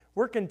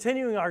We're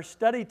continuing our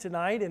study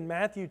tonight in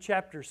Matthew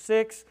chapter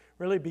 6,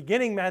 really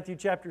beginning Matthew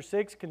chapter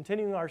 6,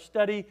 continuing our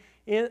study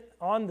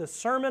on the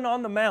Sermon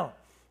on the Mount.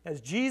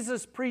 As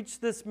Jesus preached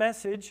this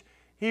message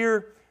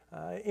here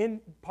as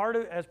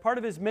part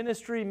of His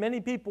ministry, many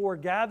people were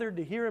gathered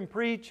to hear Him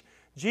preach.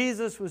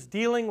 Jesus was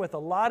dealing with a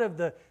lot of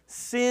the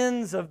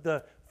sins of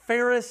the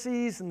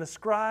Pharisees and the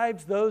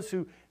scribes, those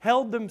who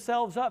held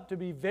themselves up to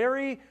be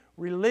very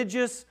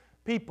religious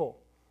people.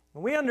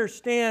 And we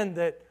understand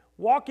that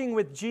walking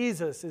with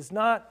Jesus is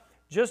not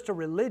just a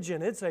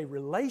religion, it's a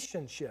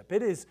relationship.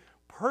 It is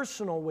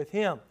personal with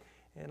Him.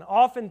 And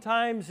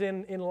oftentimes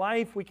in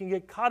life we can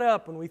get caught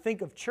up when we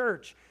think of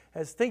church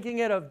as thinking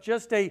it of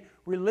just a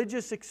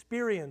religious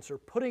experience or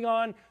putting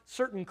on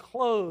certain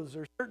clothes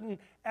or certain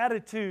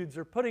attitudes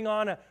or putting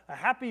on a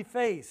happy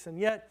face. And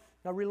yet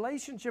a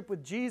relationship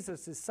with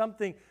Jesus is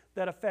something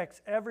that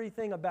affects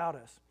everything about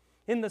us.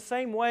 In the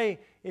same way,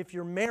 if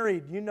you're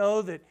married, you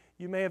know that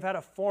you may have had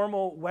a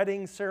formal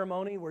wedding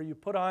ceremony where you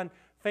put on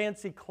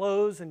fancy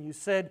clothes and you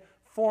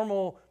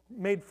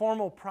made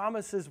formal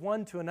promises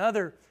one to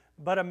another.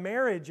 But a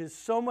marriage is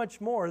so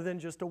much more than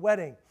just a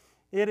wedding.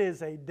 It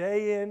is a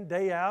day in,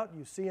 day out.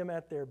 You see them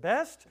at their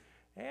best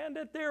and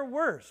at their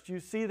worst. You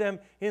see them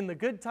in the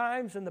good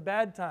times and the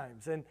bad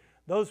times. And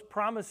those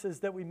promises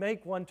that we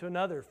make one to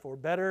another, for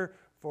better,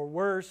 for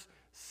worse,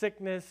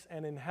 sickness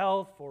and in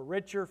health, for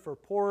richer, for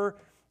poorer,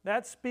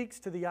 that speaks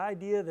to the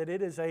idea that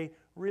it is a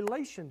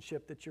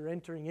relationship that you're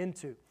entering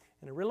into.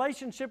 And a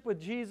relationship with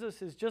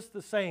Jesus is just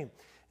the same.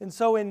 And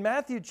so in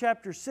Matthew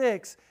chapter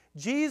 6,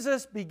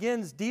 Jesus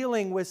begins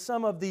dealing with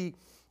some of the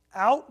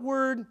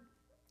outward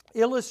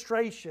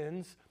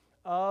illustrations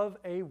of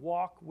a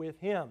walk with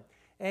Him.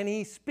 And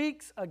He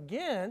speaks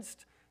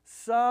against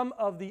some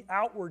of the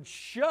outward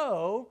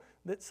show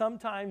that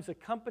sometimes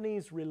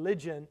accompanies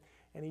religion.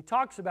 And He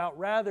talks about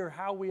rather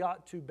how we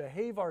ought to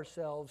behave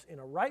ourselves in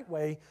a right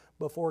way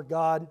before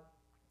God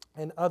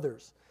and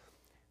others.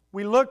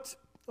 We looked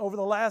over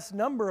the last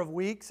number of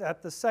weeks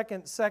at the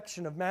second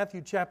section of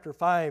Matthew chapter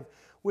 5,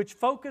 which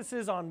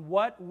focuses on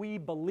what we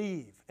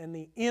believe and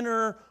the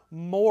inner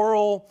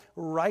moral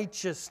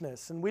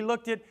righteousness. And we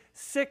looked at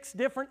 6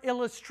 different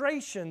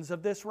illustrations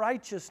of this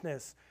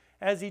righteousness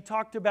as He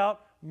talked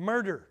about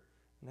murder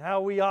and how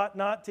we ought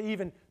not to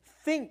even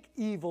think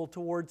evil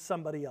towards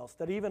somebody else,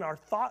 that even our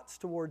thoughts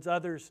towards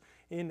others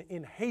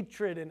in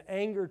hatred and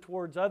anger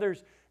towards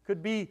others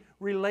could be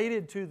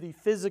related to the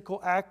physical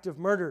act of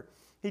murder.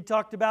 He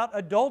talked about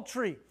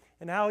adultery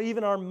and how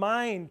even our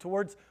mind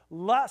towards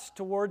lust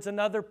towards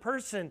another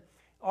person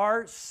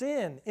are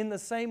sin, in the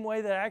same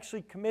way that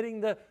actually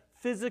committing the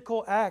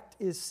physical act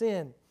is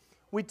sin.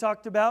 We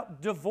talked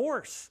about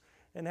divorce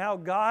and how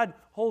God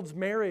holds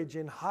marriage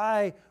in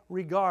high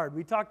regard.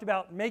 We talked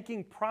about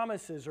making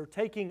promises or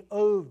taking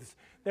oaths,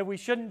 that we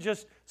shouldn't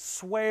just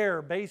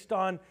swear based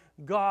on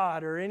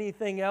God or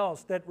anything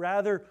else, that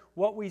rather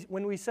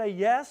when we say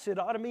yes, it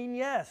ought to mean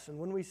yes, and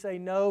when we say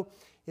no,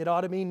 it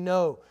ought to mean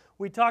no.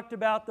 We talked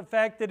about the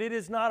fact that it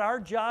is not our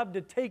job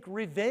to take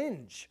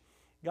revenge.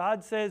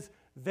 God says,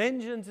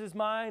 "Vengeance is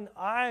mine,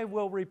 I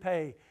will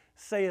repay,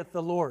 saith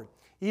the Lord."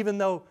 Even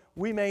though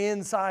we may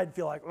inside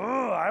feel like,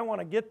 "Oh, I want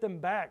to get them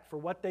back for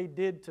what they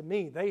did to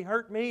me. They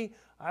hurt me,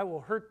 I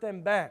will hurt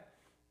them back."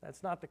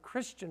 That's not the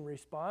Christian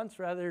response.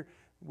 Rather,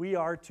 we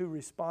are to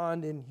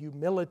respond in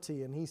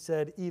humility. And He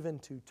said, even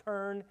to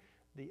turn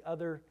the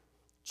other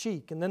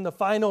cheek. And then the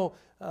final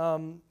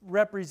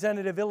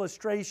representative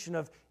illustration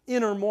of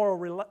inner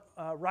moral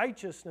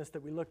righteousness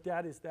that we looked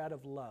at is that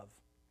of love.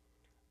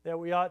 That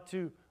we ought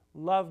to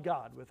love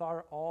God with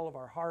all of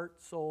our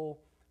heart,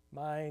 soul,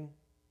 mind,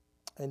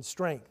 and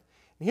strength.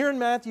 And here in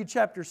Matthew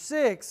chapter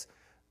 6,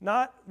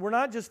 we're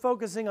not just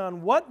focusing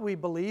on what we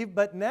believe,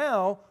 but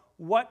now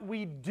what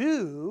we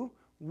do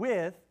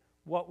with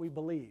what we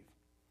believe.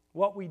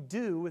 What we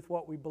do with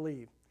what we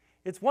believe.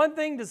 It's one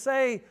thing to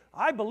say,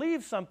 "I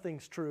believe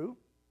something's true."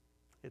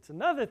 It's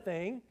another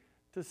thing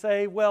to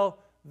say, well,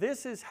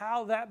 this is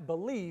how that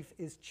belief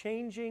is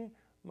changing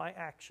my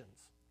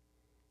actions.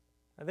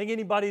 I think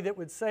anybody that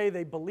would say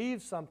they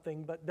believe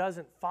something but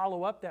doesn't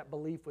follow up that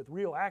belief with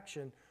real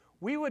action,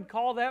 we would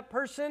call that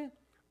person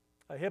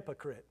a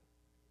hypocrite.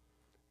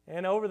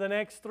 And over the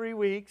next 3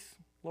 weeks,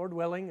 Lord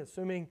willing,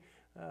 assuming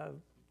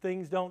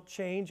things don't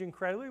change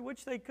incredibly,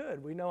 which they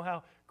could. We know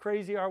how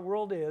crazy our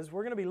world is.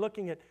 We're going to be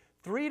looking at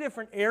 3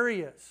 different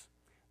areas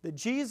that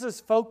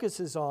Jesus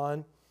focuses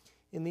on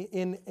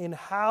in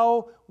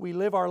how we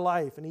live our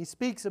life. And He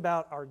speaks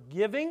about our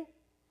giving,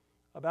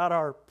 about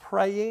our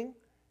praying,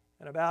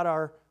 and about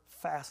our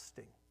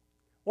fasting.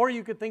 Or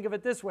you could think of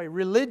it this way: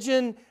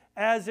 religion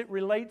as it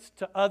relates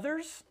to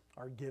others,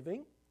 our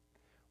giving;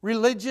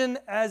 religion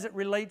as it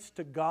relates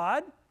to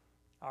God,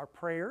 our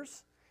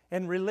prayers;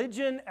 and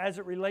religion as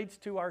it relates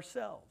to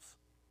ourselves,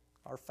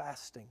 our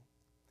fasting.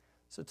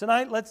 So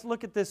tonight, let's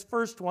look at this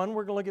first one.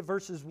 We're going to look at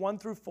verses 1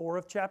 through 4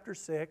 of chapter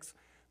 6.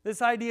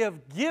 This idea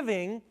of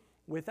giving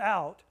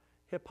without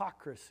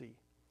hypocrisy.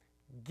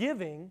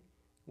 Giving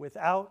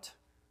without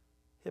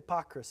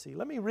hypocrisy.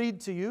 Let me read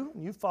to you,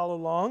 and you follow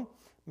along.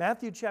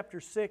 Matthew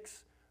chapter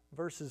 6,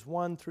 verses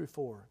 1 through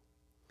 4.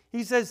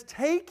 He says,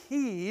 "Take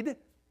heed,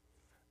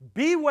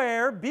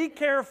 beware, be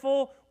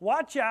careful,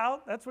 watch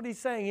out." That's what he's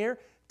saying here.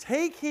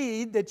 "Take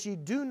heed that ye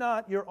do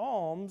not your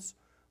alms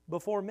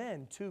before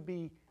men, to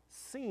be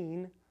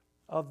seen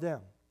of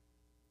them.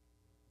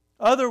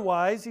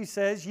 Otherwise," he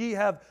says, "ye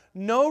have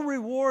no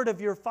reward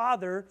of your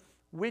Father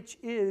which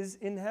is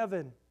in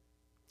heaven.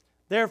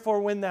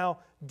 Therefore, when thou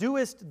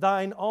doest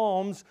thine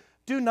alms,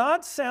 do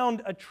not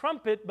sound a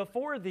trumpet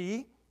before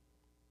thee,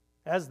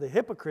 as the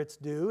hypocrites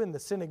do in the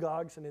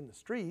synagogues and in the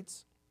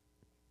streets,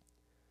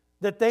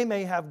 that they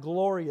may have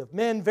glory of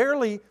men.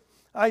 Verily,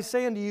 I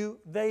say unto you,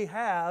 they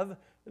have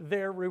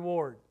their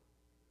reward."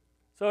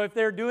 So if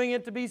they're doing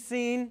it to be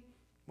seen,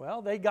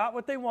 well, they got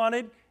what they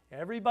wanted.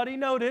 Everybody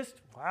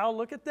noticed. Wow,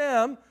 look at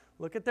them.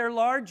 Look at their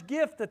large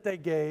gift that they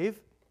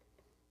gave.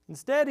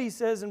 Instead, he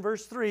says in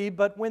verse 3,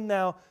 "But when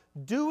thou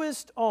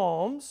doest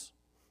alms,"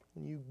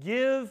 when you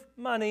give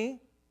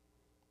money,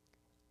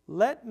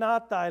 "let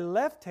not thy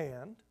left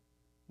hand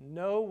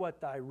know what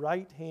thy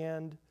right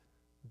hand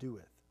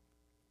doeth,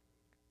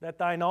 that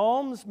thine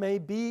alms may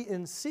be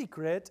in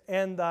secret,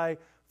 and thy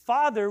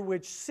Father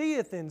which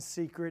seeth in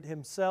secret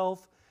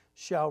himself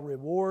shall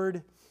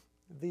reward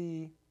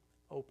thee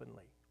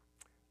openly."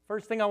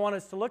 First thing I want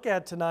us to look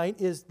at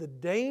tonight is the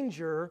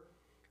danger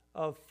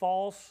of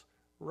false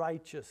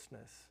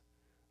righteousness.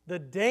 The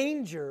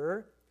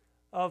danger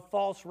of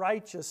false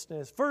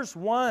righteousness. Verse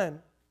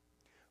 1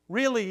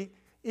 really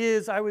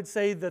is, I would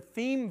say, the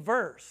theme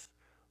verse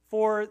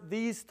for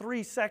these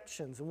three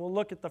sections. And we'll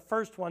look at the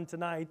first one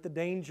tonight, the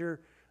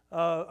danger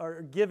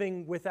of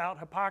giving without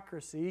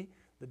hypocrisy,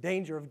 the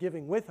danger of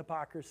giving with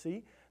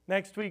hypocrisy.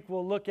 Next week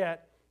we'll look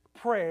at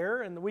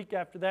prayer, and the week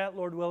after that,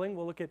 Lord willing,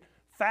 we'll look at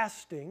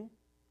fasting.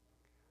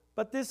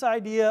 But this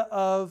idea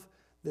of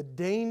the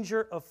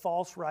danger of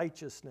false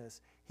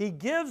righteousness. He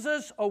gives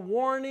us a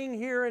warning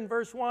here in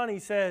verse 1. He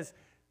says,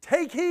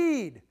 "Take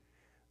heed,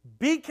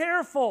 be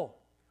careful,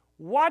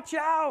 watch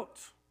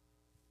out."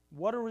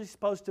 What are we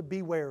supposed to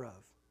beware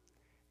of?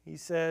 He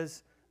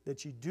says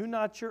that you do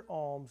not your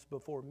alms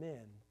before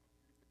men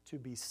to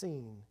be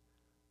seen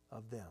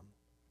of them.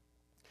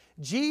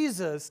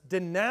 Jesus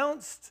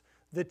denounced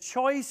the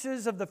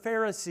choices of the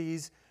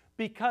Pharisees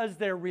because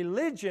their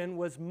religion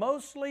was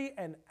mostly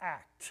an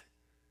act.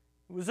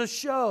 It was a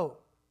show.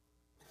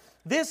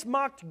 This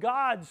mocked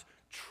God's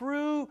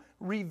true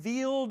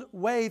revealed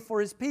way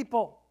for His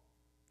people.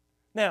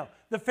 Now,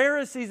 the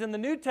Pharisees in the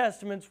New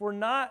Testaments were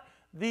not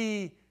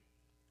the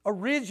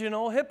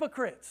original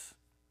hypocrites.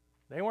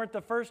 They weren't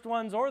the first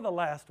ones or the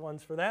last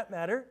ones for that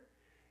matter.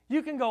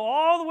 You can go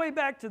all the way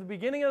back to the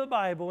beginning of the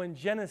Bible in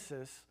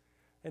Genesis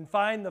and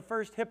find the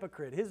first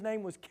hypocrite. His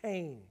name was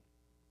Cain.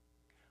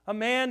 A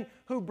man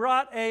who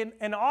brought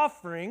an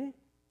offering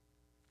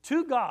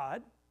to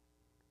God,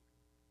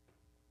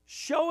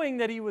 showing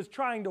that he was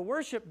trying to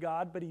worship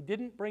God, but he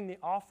didn't bring the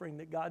offering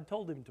that God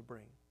told him to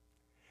bring.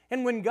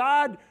 And when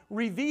God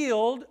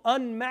revealed,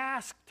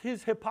 unmasked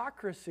his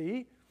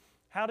hypocrisy,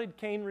 how did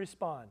Cain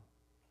respond?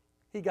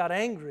 He got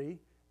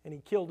angry and he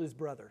killed his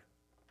brother,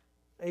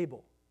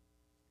 Abel.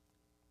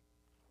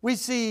 We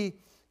see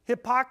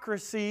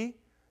hypocrisy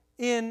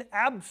in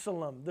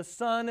Absalom, the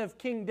son of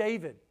King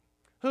David,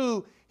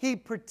 who he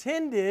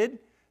pretended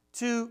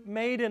to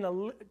make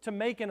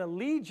an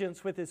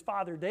allegiance with his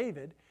father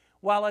David,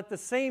 while at the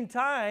same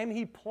time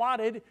he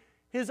plotted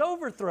his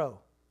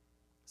overthrow.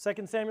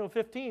 2 Samuel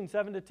 15,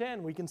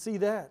 7-10, we can see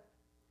that.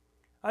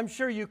 I'm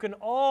sure you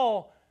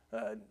all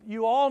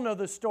know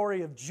the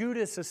story of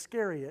Judas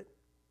Iscariot,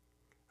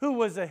 who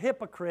was a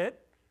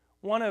hypocrite,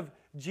 one of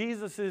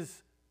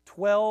Jesus'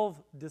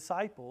 12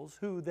 disciples,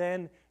 who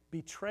then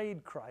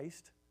betrayed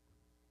Christ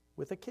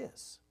with a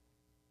kiss.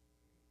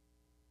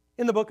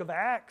 In the book of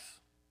Acts,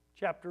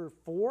 chapter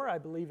 4, I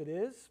believe it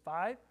is,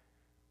 5,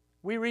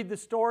 we read the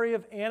story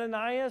of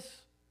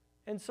Ananias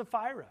and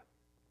Sapphira,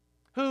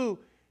 who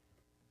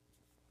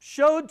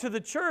showed to the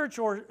church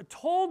or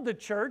told the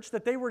church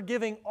that they were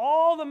giving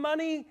all the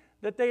money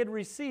that they had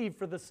received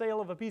for the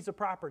sale of a piece of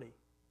property.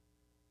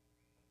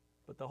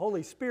 But the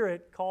Holy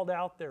Spirit called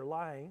out their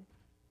lying.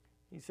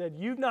 He said,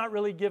 "You've not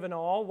really given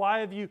all. Why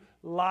have you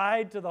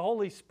lied to the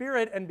Holy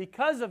Spirit?" And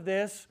because of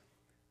this,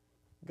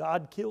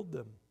 God killed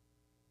them.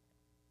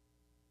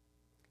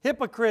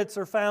 Hypocrites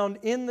are found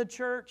in the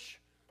church,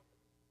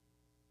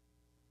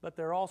 but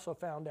they're also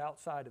found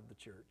outside of the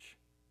church.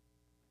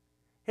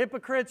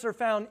 Hypocrites are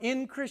found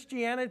in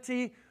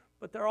Christianity,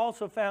 but they're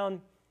also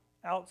found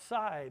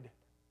outside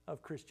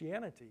of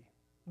Christianity.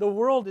 The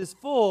world is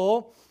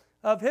full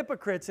of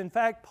hypocrites. In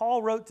fact,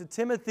 Paul wrote to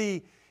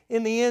Timothy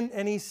in the end,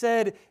 and he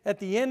said, at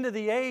the end of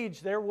the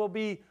age, there will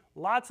be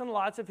lots and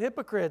lots of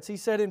hypocrites. He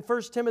said in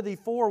 1 Timothy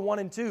 4, 1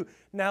 and 2,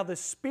 "Now the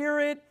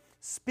Spirit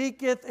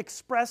speaketh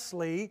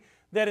expressly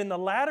that in the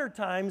latter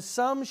times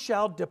some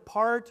shall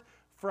depart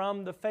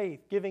from the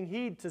faith, giving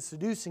heed to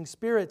seducing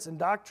spirits and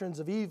doctrines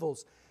of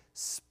evils,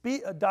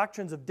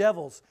 doctrines of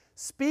devils,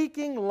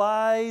 speaking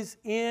lies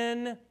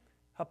in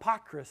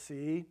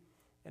hypocrisy,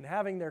 and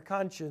having their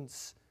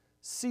conscience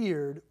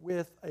seared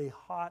with a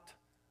hot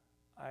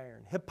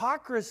iron.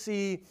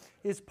 Hypocrisy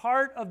is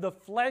part of the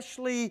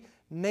fleshly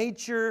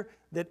nature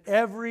that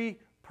every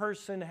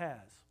person has.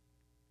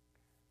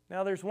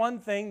 Now, there's one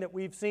thing that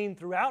we've seen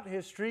throughout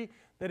history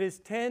that has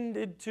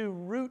tended to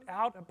root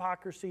out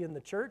hypocrisy in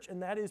the church,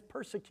 and that is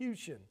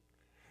persecution.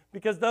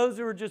 Because those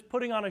who are just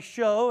putting on a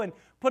show and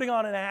putting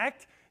on an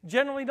act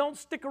generally don't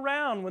stick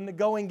around when the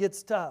going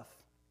gets tough.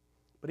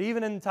 But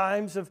even in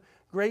times of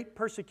great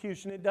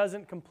persecution, it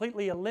doesn't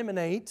completely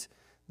eliminate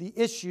the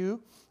issue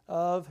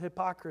of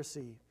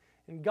hypocrisy.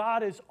 And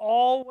God has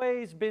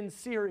always been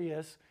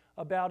serious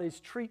about His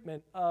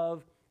treatment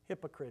of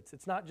hypocrites.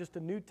 It's not just a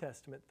New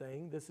Testament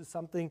thing. This is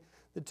something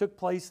that took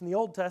place in the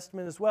Old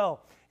Testament as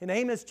well. In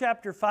Amos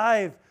chapter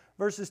 5,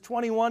 verses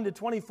 21 to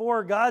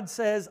 24, God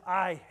says,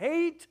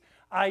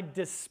 I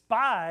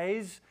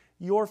despise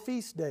your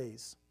feast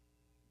days.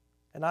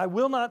 And I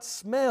will not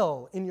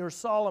smell in your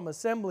solemn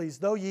assemblies.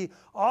 Though ye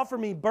offer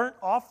me burnt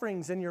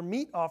offerings and your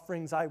meat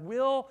offerings, I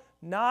will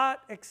not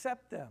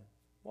accept them.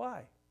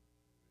 Why?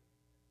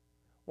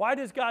 Why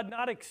does God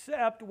not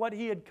accept what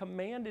He had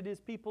commanded His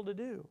people to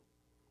do?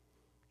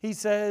 He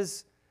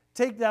says,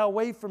 take thou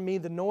away from me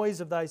the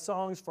noise of thy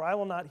songs, for I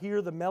will not hear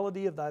the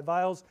melody of thy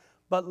viols,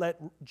 but let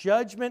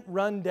judgment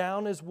run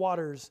down as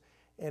waters,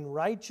 and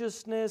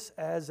righteousness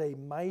as a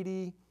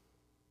mighty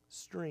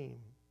stream.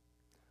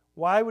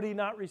 Why would He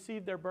not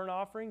receive their burnt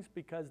offerings?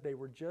 Because they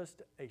were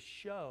just a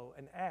show,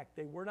 an act.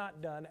 They were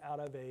not done out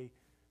of a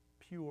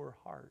pure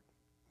heart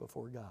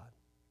before God.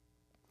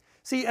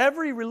 See,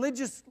 every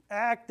religious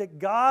act that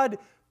God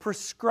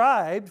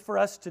prescribed for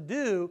us to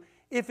do,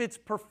 if it's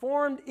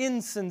performed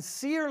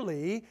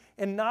insincerely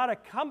and not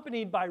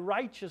accompanied by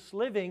righteous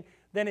living,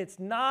 then it's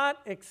not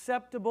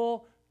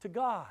acceptable to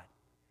God.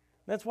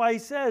 That's why He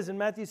says in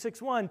Matthew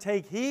 6:1,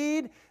 take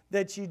heed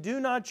that ye do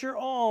not your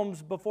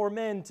alms before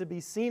men to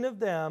be seen of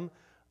them,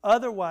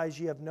 otherwise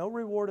ye have no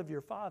reward of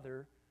your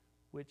Father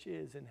which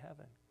is in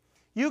heaven.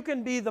 You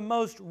can be the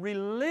most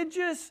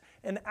religious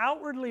and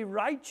outwardly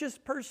righteous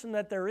person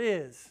that there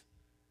is,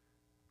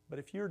 but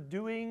if you're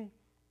doing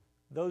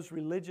those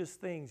religious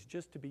things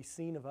just to be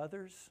seen of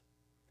others,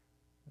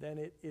 then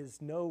it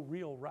is no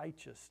real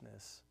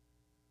righteousness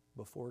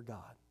before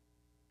God.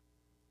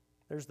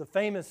 There's the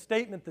famous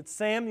statement that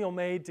Samuel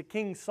made to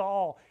King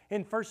Saul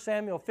in 1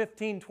 Samuel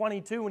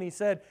 15:22 when he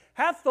said,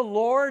 hath the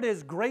Lord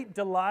His great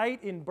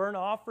delight in burnt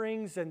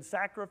offerings and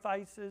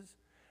sacrifices,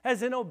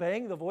 as in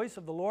obeying the voice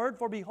of the Lord?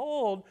 For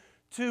behold,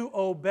 to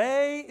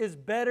obey is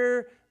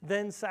better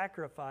than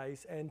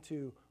sacrifice, and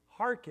to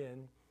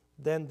hearken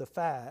than the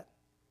fat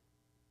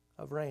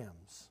of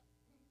rams.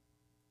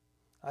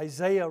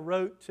 Isaiah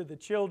wrote to the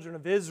children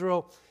of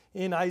Israel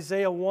in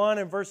Isaiah 1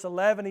 and verse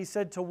 11, he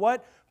said, to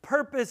what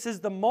purpose is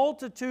the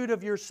multitude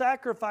of your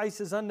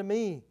sacrifices unto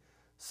me,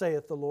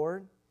 saith the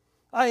Lord?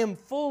 I am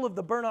full of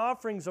the burnt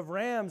offerings of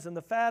rams and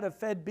the fat of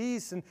fed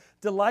beasts, and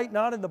delight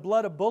not in the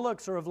blood of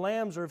bullocks or of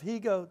lambs or of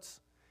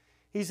he-goats.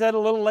 He said a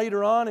little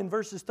later on in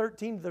verses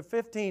 13 to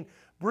 15,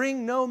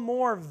 bring no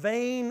more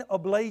vain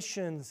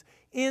oblations.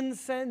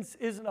 Incense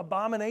is an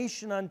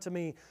abomination unto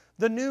me.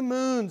 The new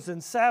moons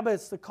and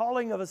Sabbaths, the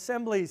calling of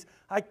assemblies,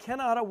 I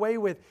cannot away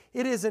with.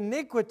 It is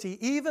iniquity,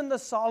 even the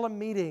solemn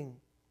meeting.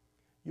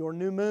 Your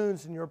new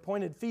moons and your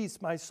appointed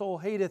feasts my soul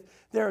hateth.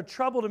 They are a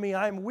trouble to me.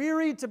 I am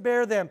weary to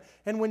bear them.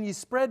 And when ye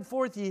spread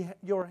forth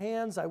your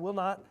hands, I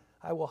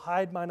will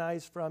hide mine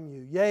eyes from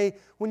you. Yea,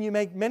 when you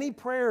make many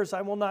prayers,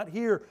 I will not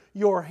hear.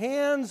 Your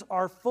hands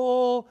are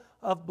full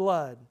of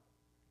blood.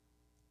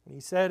 And he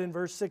said in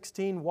verse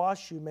 16,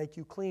 wash you, make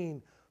you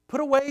clean.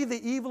 Put away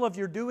the evil of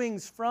your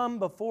doings from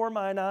before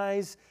mine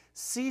eyes.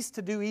 Cease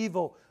to do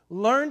evil.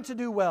 Learn to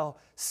do well.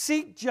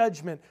 Seek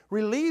judgment.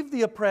 Relieve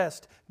the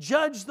oppressed.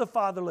 Judge the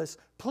fatherless.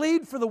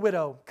 Plead for the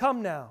widow.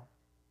 Come now,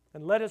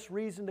 and let us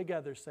reason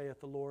together, saith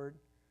the Lord.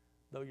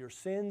 Though your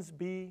sins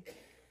be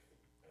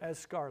as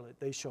scarlet,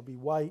 they shall be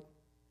white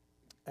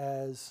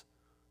as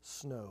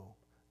snow.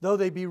 Though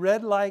they be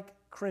red like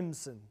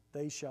crimson,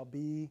 they shall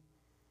be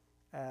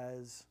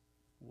as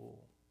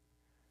wool.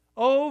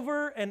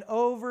 Over and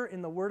over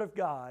in the Word of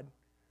God,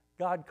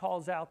 God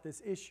calls out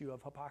this issue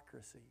of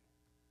hypocrisy.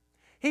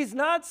 He's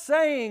not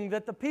saying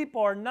that the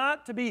people are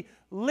not to be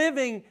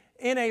living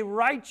in a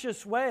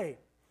righteous way.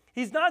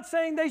 He's not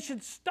saying they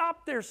should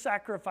stop their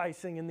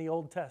sacrificing in the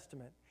Old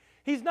Testament.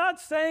 He's not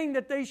saying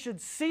that they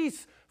should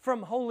cease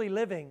from holy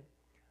living.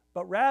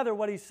 But rather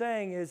what He's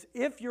saying is,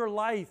 if your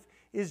life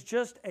is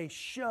just a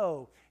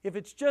show, if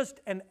it's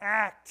just an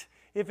act,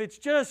 if it's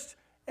just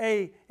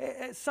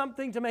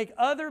something to make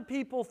other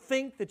people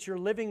think that you're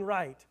living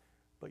right,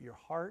 but your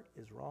heart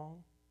is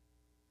wrong,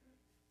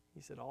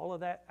 He said all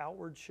of that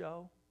outward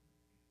show,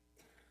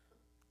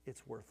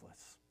 it's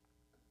worthless.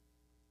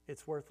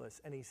 It's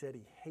worthless. And He said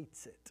He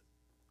hates it.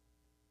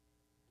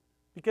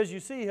 Because you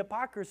see,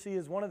 hypocrisy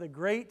is one of the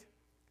great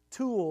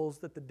tools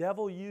that the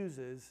devil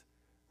uses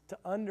to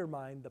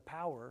undermine the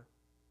power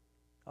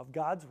of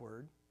God's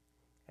Word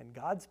and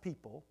God's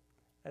people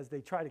as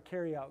they try to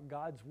carry out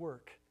God's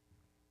work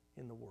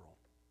in the world.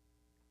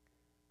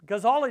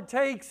 Because all it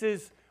takes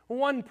is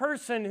one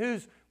person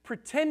who's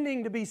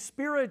pretending to be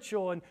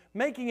spiritual and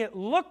making it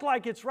look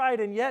like it's right,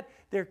 and yet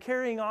they're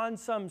carrying on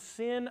some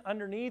sin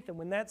underneath. And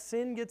when that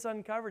sin gets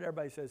uncovered,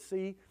 everybody says,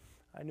 see,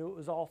 I knew it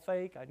was all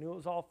fake, I knew it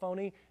was all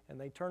phony, and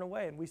they turn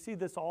away. And we see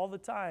this all the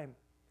time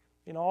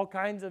in all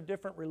kinds of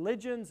different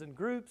religions and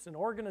groups and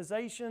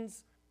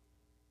organizations.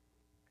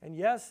 And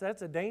yes,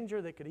 that's a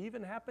danger that could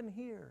even happen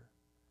here.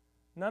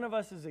 None of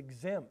us is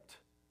exempt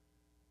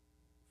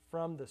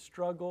from the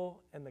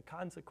struggle and the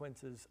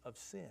consequences of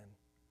sin.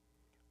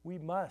 We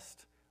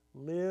must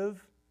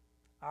live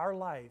our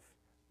life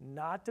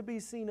not to be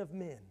seen of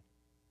men,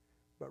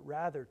 but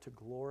rather to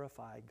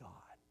glorify God.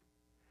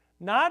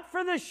 Not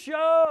for the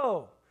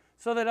show,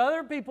 so that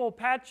other people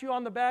pat you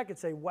on the back and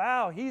say,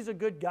 wow, he's a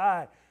good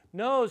guy.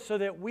 No, so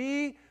that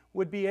we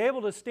would be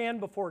able to stand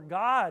before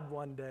God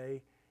one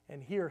day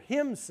and hear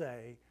Him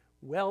say,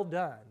 well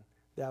done,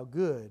 thou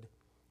good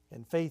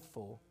and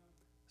faithful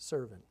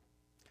servant.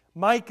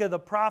 Micah the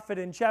prophet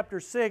in chapter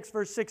 6,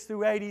 verse 6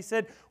 through 8, he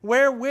said,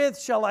 wherewith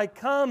shall I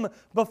come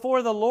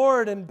before the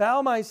Lord and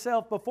bow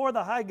myself before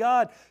the high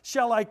God?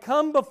 Shall I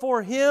come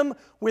before Him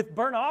with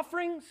burnt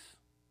offerings?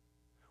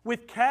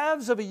 With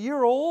calves of a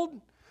year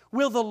old?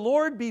 Will the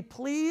Lord be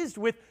pleased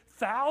with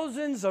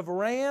thousands of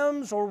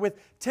rams, or with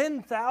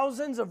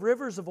 10,000s of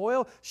rivers of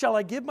oil? Shall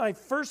I give my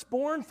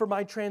firstborn for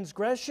my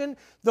transgression,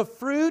 the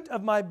fruit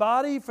of my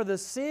body for the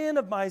sin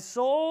of my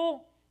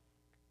soul?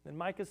 And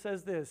Micah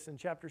says this in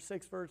chapter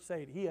 6, verse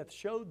 8, He hath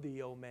showed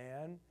thee, O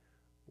man,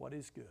 what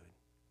is good.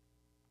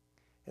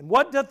 And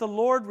what doth the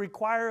Lord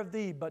require of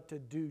thee but to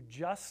do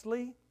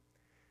justly,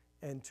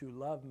 and to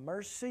love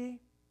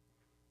mercy,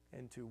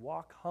 and to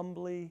walk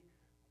humbly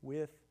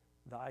with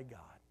thy God?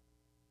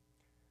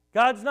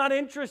 God's not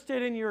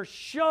interested in your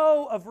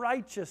show of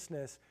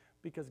righteousness,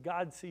 because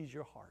God sees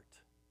your heart.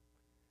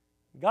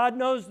 God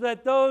knows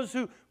that those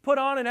who put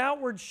on an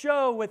outward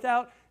show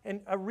without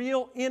a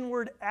real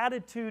inward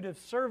attitude of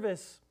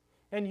service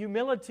and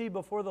humility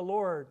before the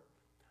Lord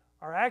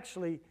are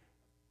actually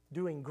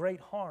doing great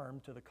harm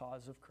to the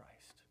cause of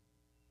Christ.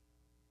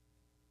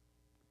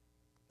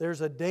 There's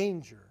a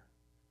danger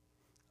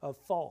of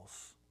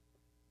false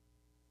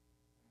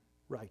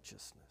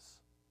righteousness.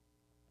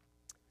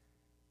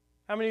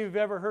 How many of you have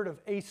ever heard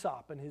of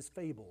Aesop and his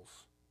fables?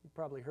 You've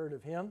probably heard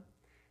of him.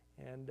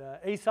 And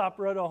Aesop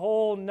wrote a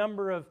whole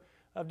number of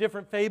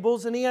different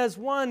fables, and he has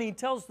one. He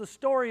tells the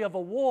story of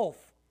a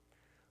wolf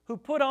who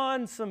put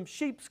on some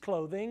sheep's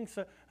clothing,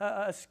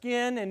 a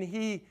skin, and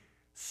he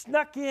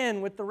snuck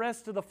in with the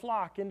rest of the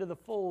flock into the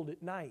fold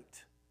at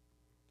night,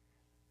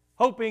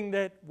 hoping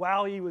that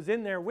while he was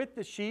in there with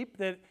the sheep,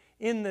 that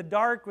in the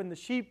dark, when the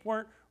sheep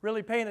weren't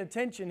really paying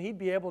attention, he'd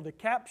be able to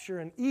capture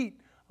and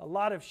eat a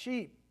lot of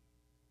sheep.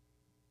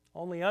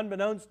 Only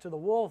unbeknownst to the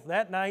wolf,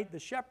 that night the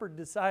shepherd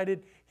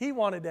decided he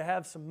wanted to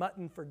have some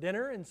mutton for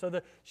dinner. And so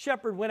the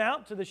shepherd went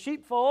out to the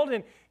sheepfold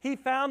and he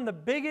found the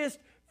biggest,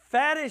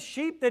 fattest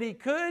sheep that he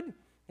could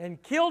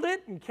and killed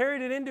it and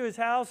carried it into his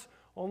house,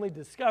 only to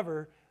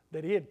discover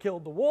that he had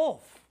killed the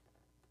wolf.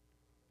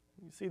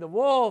 You see, the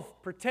wolf,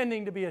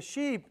 pretending to be a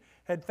sheep,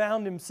 had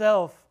found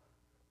himself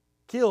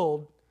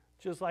killed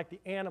just like the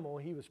animal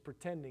he was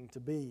pretending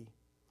to be.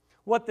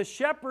 What the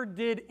shepherd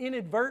did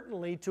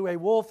inadvertently to a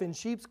wolf in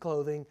sheep's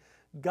clothing,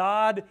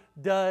 God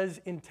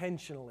does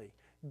intentionally.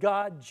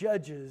 God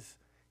judges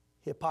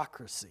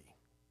hypocrisy.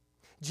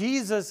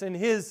 Jesus, in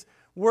His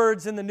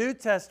words in the New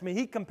Testament,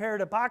 He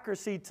compared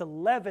hypocrisy to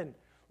leaven,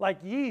 like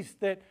yeast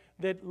that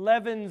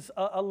leavens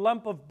a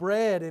lump of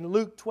bread in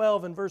Luke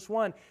 12 and verse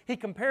 1. He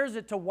compares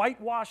it to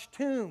whitewashed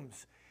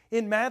tombs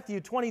in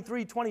Matthew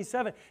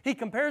 23:27. He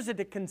compares it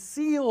to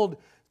concealed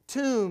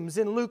tombs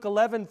in Luke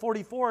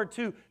 11:44,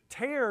 to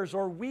tares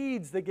or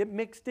weeds that get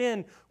mixed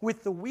in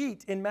with the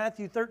wheat in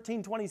Matthew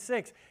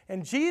 13:26.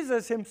 And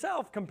Jesus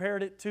Himself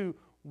compared it to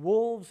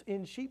wolves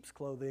in sheep's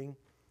clothing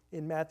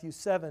in Matthew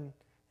 7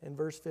 and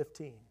verse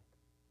 15.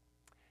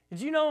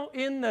 Did you know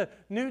in the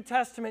New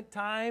Testament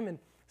time, and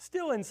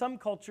still in some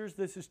cultures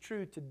this is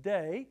true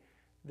today,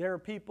 there are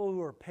people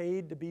who are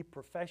paid to be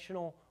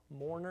professional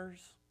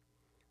mourners?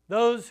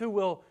 Those who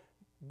will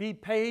be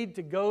paid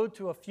to go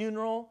to a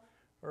funeral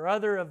or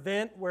other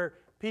event where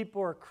people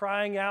are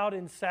crying out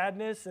in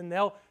sadness, and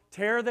they'll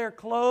tear their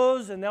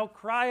clothes and they'll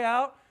cry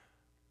out.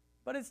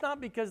 But it's not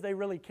because they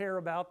really care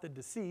about the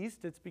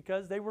deceased. It's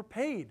because they were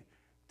paid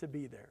to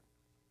be there.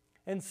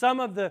 And some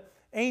of the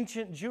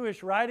ancient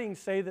Jewish writings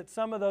say that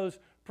some of those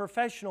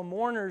professional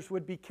mourners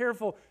would be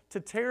careful to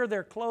tear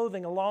their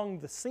clothing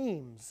along the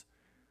seams.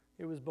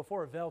 It was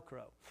before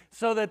Velcro,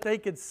 so that they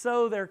could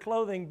sew their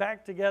clothing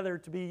back together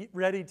to be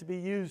ready to be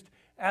used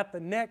at the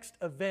next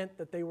event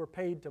that they were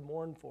paid to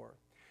mourn for.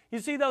 You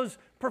see, those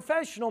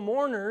professional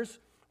mourners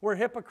were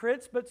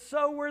hypocrites, but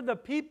so were the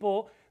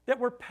people that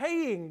were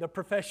paying the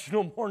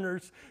professional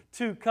mourners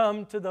to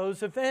come to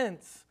those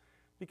events,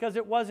 because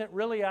it wasn't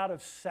really out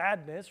of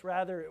sadness,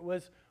 rather it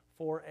was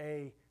for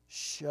a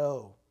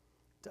show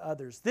to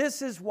others.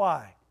 This is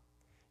why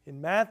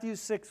in Matthew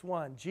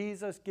 6:1,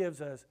 Jesus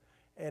gives us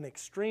an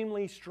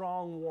extremely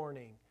strong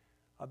warning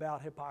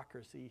about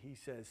hypocrisy. He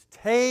says,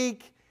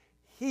 "Take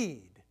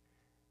heed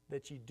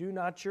that ye do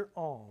not your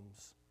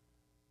alms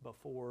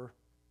before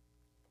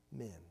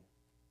men.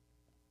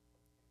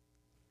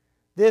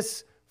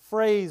 This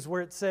phrase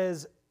where it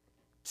says,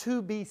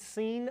 to be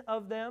seen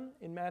of them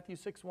in Matthew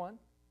 6:1,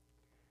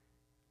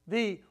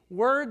 the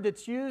word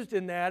that's used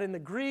in that in the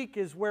Greek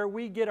is where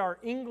we get our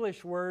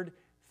English word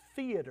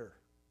theater,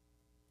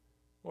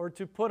 or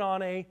to put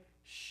on a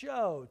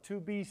show, to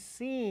be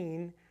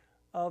seen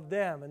of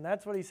them. And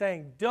that's what he's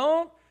saying.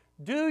 Don't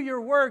do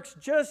your works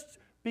just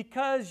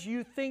because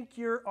you think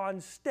you're on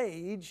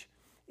stage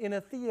in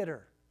a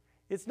theater.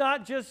 It's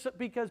not just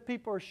because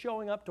people are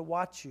showing up to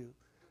watch you.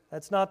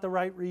 That's not the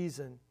right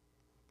reason.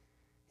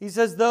 He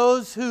says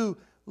those who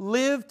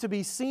live to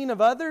be seen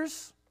of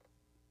others,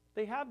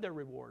 they have their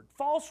reward.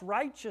 False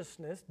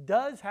righteousness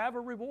does have a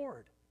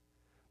reward.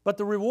 But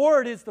the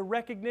reward is the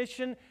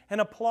recognition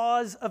and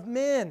applause of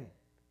men.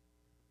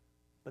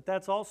 But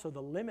that's also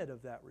the limit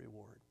of that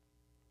reward.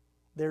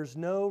 There's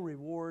no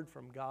reward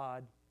from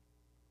God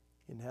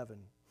in heaven.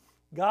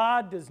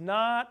 God does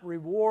not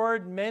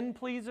reward men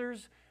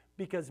pleasers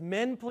because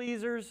men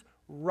pleasers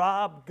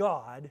rob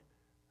God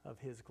of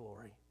His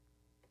glory.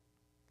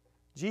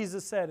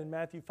 Jesus said in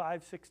Matthew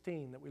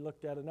 5:16 that we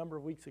looked at a number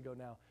of weeks ago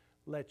now,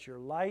 let your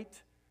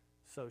light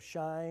so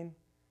shine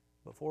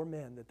before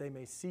men that they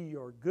may see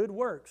your good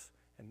works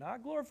and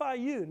not glorify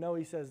you. No,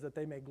 he says that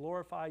they may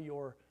glorify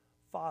your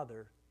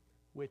Father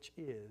which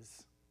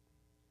is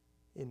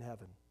in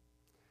heaven.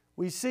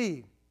 We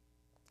see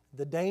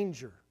the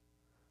danger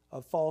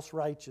of false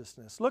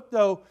righteousness. Look,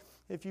 though,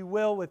 if you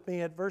will, with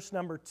me at verse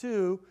number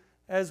 2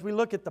 as we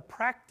look at the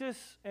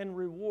practice and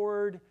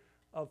reward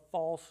of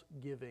false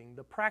giving.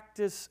 The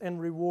practice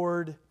and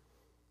reward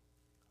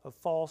of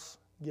false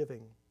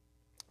giving.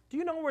 Do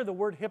you know where the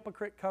word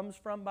hypocrite comes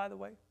from, by the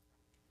way?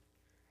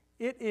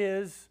 It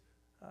is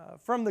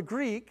from the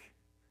Greek.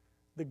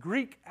 The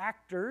Greek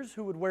actors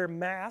who would wear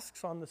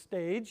masks on the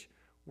stage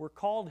were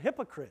called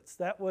hypocrites.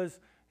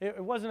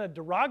 It wasn't a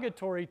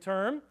derogatory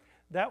term.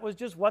 That was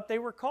just what they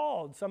were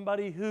called.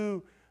 Somebody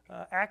who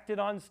acted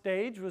on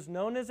stage was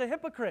known as a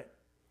hypocrite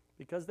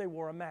because they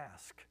wore a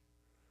mask.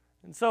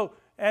 And so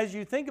as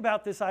you think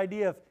about this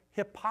idea of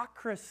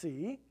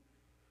hypocrisy,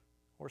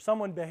 or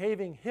someone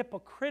behaving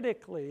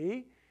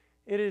hypocritically,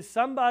 it is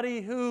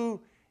somebody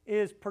who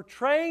is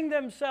portraying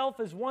themselves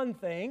as one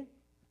thing,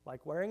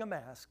 like wearing a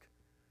mask,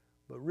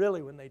 but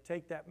really when they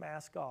take that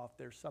mask off,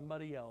 there's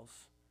somebody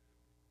else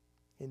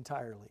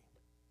entirely.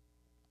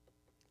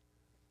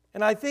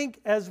 And I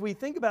think as we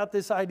think about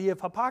this idea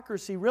of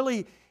hypocrisy,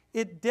 really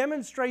it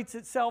demonstrates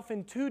itself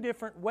in two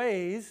different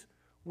ways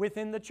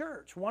within the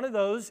church. One of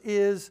those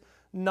is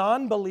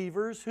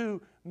non-believers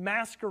who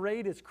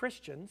masquerade as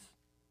Christians,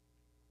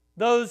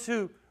 those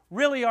who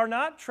really are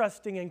not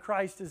trusting in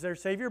Christ as their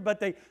Savior,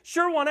 but they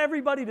sure want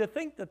everybody to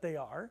think that they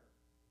are,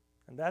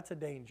 and that's a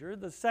danger.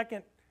 The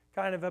second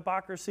kind of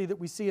hypocrisy that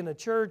we see in the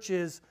church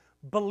is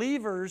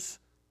believers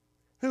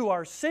who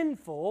are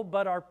sinful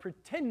but are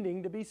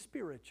pretending to be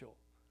spiritual.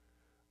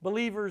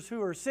 Believers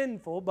who are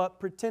sinful but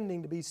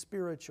pretending to be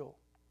spiritual.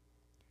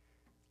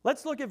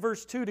 Let's look at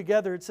verse 2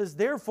 together. It says,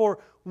 therefore,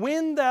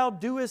 when thou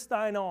doest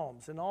thine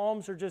alms, and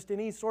alms are just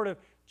any sort of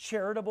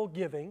charitable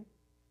giving,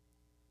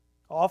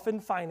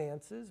 often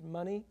finances,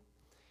 money.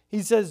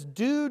 He says,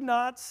 do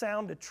not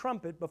sound a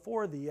trumpet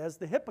before thee as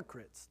the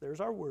hypocrites,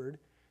 there's our word,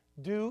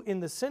 do in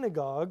the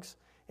synagogues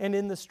and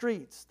in the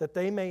streets, that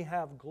they may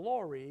have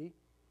glory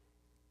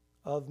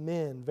of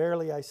men.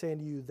 Verily I say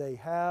unto you, they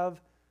have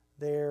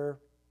their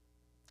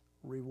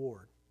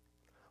reward.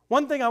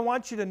 One thing I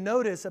want you to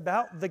notice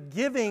about the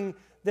giving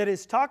that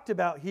is talked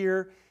about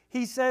here,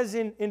 he says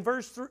in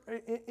verse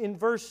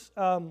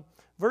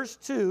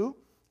 2,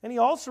 and he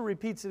also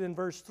repeats it in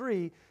verse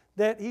 3,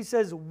 that he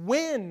says,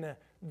 when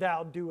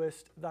thou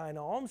doest thine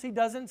alms. He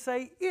doesn't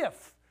say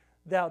if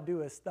thou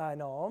doest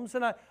thine alms.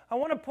 And I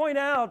want to point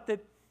out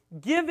that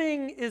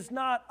giving is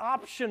not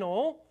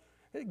optional.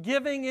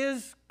 Giving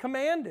is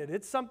commanded.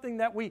 It's something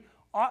that we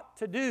ought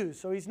to do.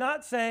 So he's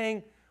not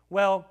saying,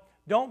 well,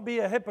 don't be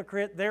a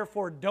hypocrite,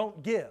 therefore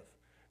don't give.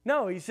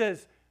 No, he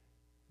says,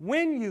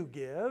 when you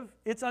give,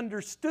 it's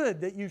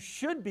understood that you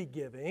should be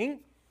giving.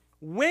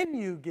 When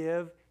you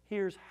give,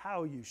 here's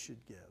how you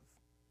should give.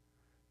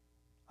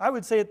 I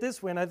would say it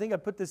this way, and I think I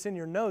put this in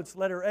your notes,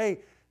 letter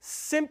A,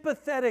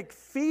 sympathetic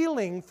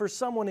feeling for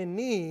someone in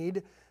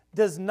need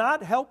does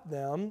not help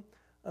them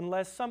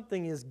unless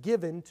something is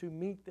given to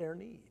meet their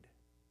need.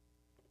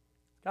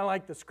 Kind of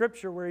like the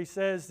scripture where he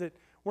says that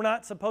we're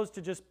not supposed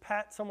to just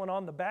pat someone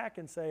on the back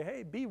and say,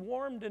 hey, be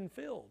warmed and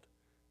filled.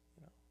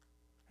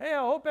 Hey,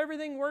 I hope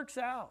everything works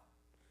out.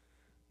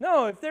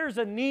 No, if there's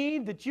a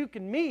need that you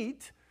can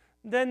meet,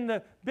 then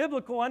the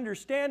biblical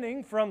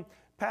understanding from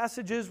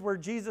passages where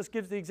Jesus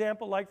gives the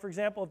example, like for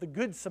example of the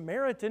Good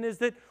Samaritan, is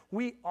that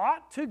we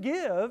ought to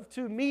give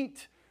to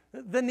meet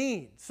the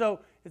need. So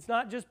it's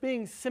not just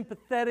being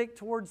sympathetic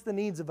towards the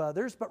needs of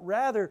others, but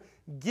rather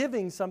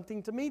giving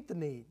something to meet the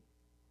need.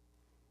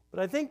 But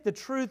I think the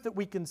truth that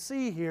we can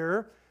see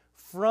here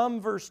from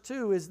verse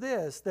 2 is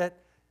this, that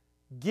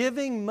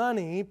Giving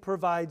money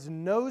provides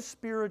no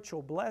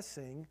spiritual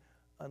blessing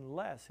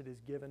unless it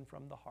is given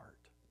from the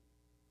heart.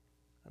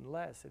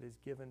 Unless it is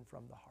given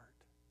from the heart.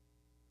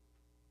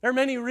 There are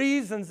many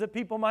reasons that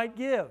people might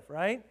give,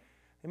 right?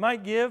 They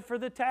might give for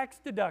the tax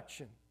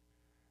deduction.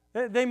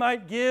 They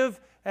might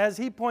give, as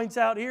he points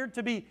out here,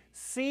 to be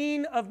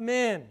seen of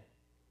men.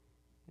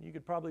 You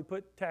could probably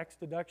put tax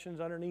deductions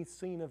underneath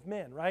seen of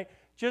men, right?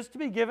 Just to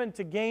be given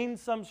to gain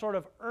some sort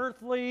of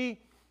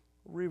earthly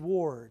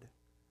reward.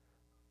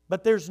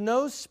 But there's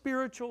no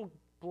spiritual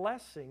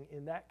blessing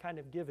in that kind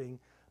of giving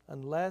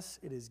unless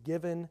it is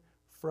given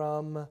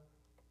from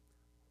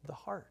the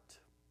heart.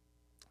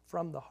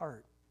 From the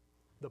heart.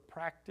 The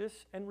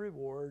practice and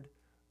reward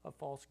of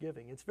false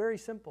giving. It's very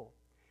simple.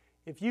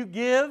 If you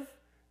give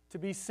to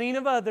be seen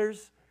of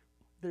others,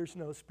 there's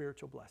no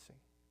spiritual blessing.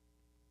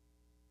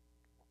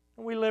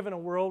 And we live in a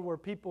world where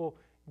people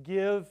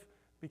give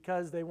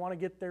because they want to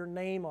get their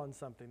name on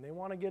something. They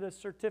want to get a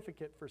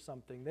certificate for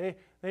something.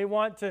 They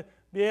want to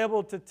be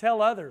able to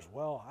tell others,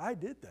 well, I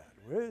did that.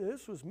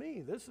 This was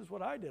me. This is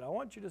what I did. I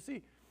want you to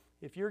see.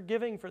 If you're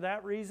giving for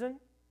that reason,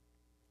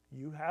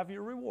 you have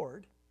your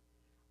reward,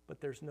 but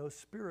there's no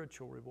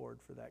spiritual reward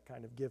for that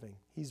kind of giving.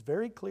 He's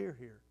very clear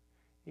here.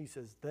 He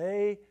says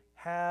they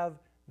have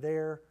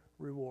their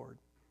reward.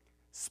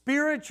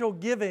 Spiritual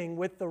giving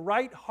with the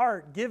right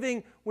heart,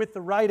 giving with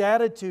the right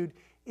attitude,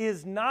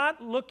 is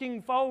not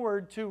looking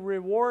forward to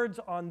rewards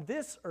on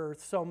this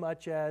earth so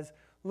much as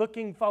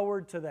looking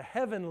forward to the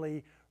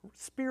heavenly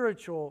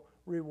spiritual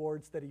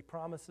rewards that He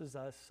promises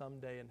us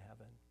someday in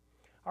heaven.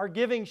 Our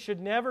giving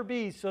should never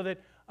be so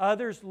that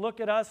others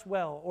look at us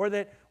well or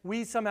that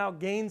we somehow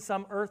gain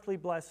some earthly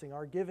blessing.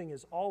 Our giving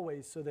is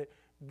always so that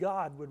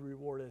God would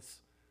reward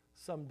us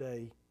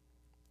someday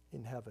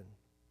in heaven.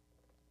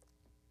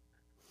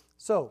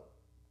 So,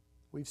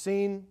 we've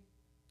seen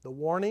the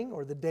warning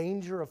or the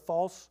danger of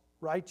false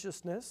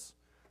righteousness,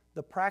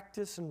 the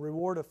practice and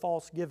reward of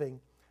false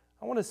giving.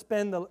 I want to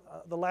spend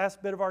the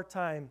last bit of our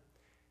time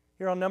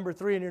here on number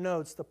 3 in your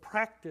notes, the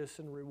practice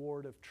and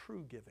reward of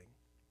true giving.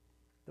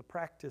 The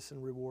practice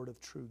and reward of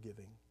true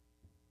giving.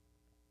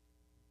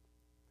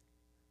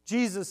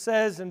 Jesus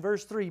says in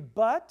verse 3,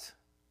 "But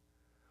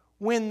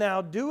when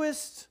thou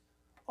doest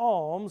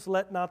alms,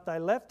 let not thy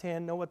left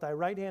hand know what thy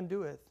right hand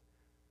doeth,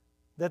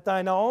 that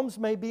thine alms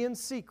may be in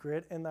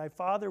secret, and thy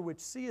Father which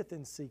seeth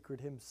in secret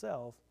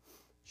Himself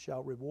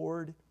shall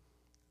reward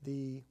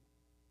thee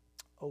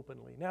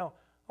openly." Now,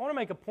 I want to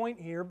make a point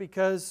here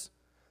because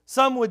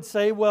some would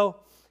say,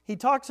 well, he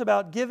talks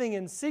about giving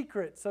in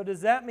secret, so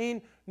does that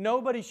mean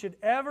nobody should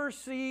ever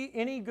see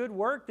any good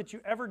work that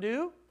you ever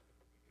do?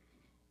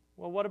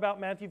 Well, what about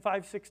Matthew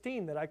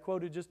 5:16 that I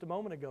quoted just a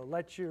moment ago?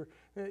 Let your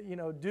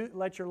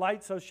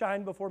light so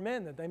shine before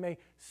men that they may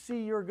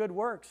see your good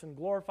works and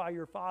glorify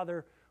your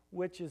Father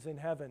which is in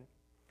heaven.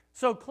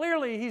 So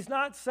clearly he's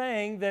not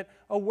saying that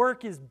a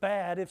work is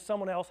bad if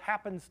someone else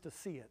happens to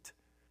see it.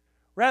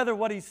 Rather,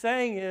 what he's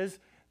saying is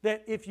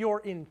that if your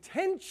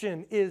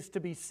intention is to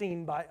be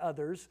seen by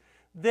others,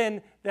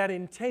 then that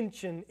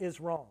intention is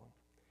wrong.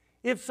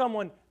 If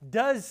someone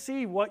does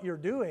see what you're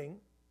doing,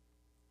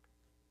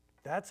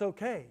 that's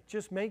okay.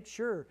 Just make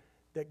sure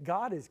that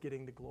God is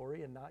getting the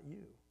glory and not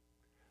you.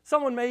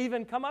 Someone may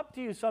even come up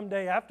to you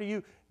someday after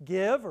you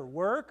give or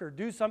work or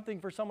do something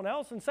for someone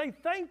else and say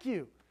thank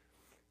you.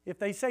 If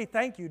they say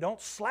thank you,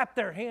 don't slap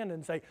their hand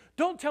and say,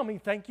 "Don't tell me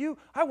thank you.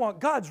 I want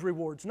God's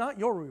rewards, not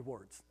your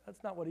rewards."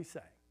 That's not what he's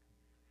saying.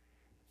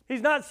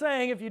 He's not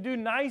saying if you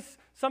do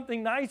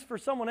something nice for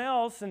someone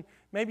else and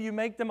maybe you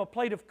make them a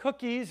plate of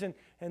cookies and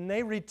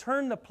they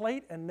return the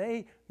plate and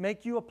they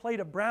make you a plate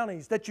of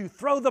brownies, that you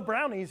throw the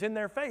brownies in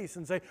their face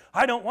and say,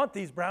 "I don't want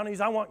these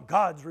brownies. I want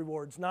God's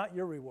rewards, not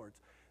your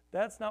rewards."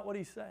 That's not what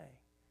he's saying.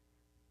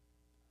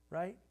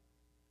 Right?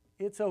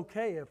 It's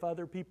okay if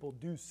other people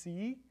do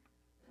see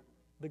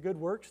the good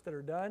works that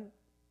are done,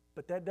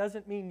 but that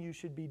doesn't mean you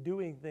should be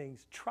doing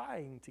things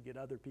trying to get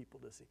other people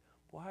to see.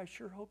 Well, I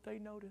sure hope they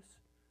notice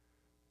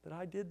that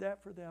I did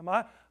that for them.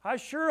 I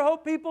sure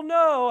hope people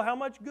know how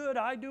much good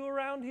I do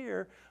around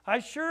here. I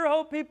sure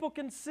hope people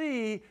can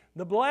see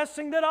the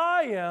blessing that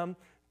I am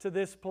to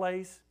this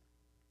place.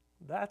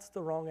 That's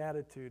the wrong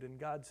attitude, and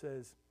God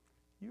says,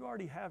 you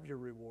already have your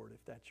reward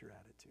if that's your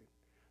attitude.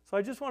 So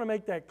I just want to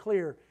make that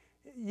clear.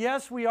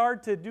 Yes, we are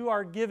to do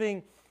our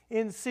giving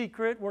in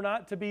secret. We're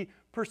not to be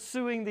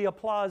pursuing the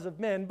applause of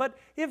men. But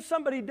if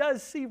somebody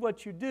does see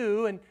what you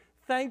do and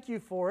thank you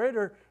for it,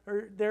 or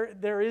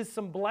there is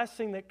some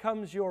blessing that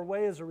comes your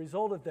way as a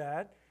result of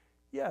that,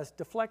 yes,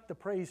 deflect the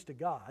praise to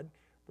God,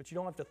 but you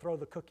don't have to throw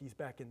the cookies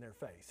back in their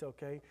face,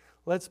 okay?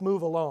 Let's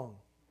move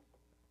along.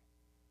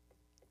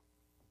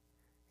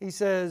 He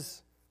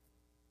says,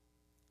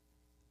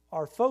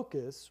 our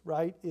focus,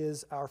 right,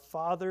 is our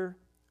Father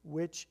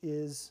which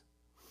is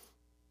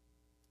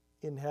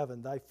in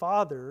heaven. Thy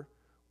Father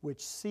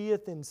which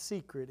seeth in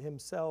secret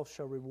Himself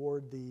shall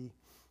reward thee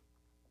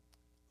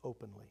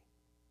openly.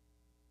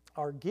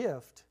 Our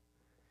gift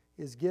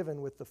is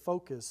given with the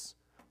focus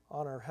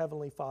on our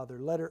Heavenly Father.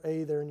 Letter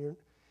A there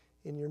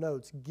in your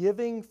notes.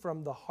 Giving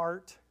from the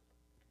heart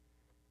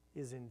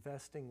is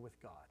investing with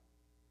God.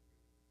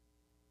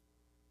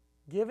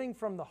 Giving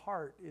from the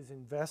heart is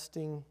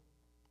investing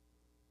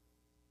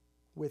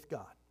with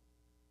God.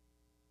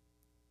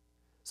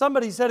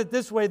 Somebody said it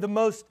this way: the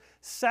most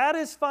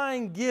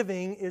satisfying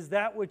giving is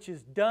that which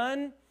is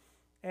done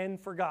and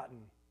forgotten.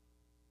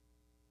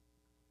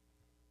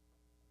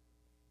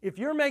 If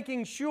you're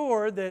making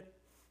sure that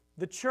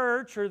the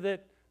church or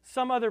that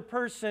some other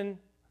person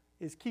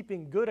is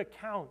keeping good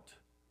account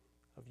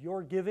of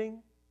your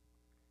giving,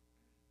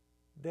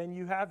 then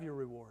you have your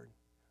reward.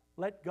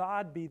 Let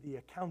God be the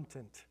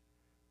accountant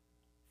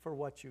for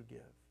what you give.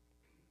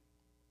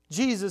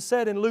 Jesus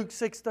said in Luke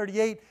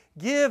 6:38,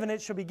 "Give, and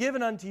it shall be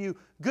given unto you,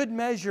 good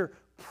measure,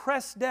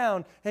 pressed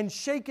down and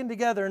shaken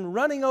together, and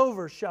running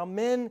over shall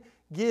men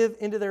give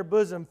into their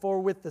bosom. For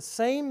with the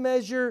same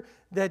measure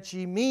that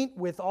ye meet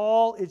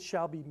withal, it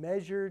shall be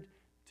measured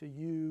to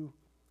you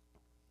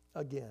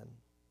again."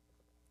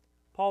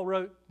 Paul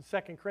wrote in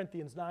 2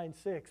 Corinthians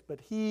 9:6,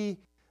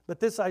 but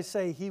this I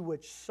say, he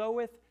which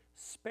soweth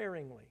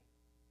sparingly.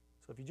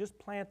 So if you just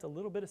plant a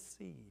little bit of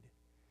seed,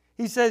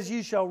 he says,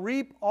 "You shall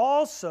reap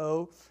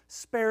also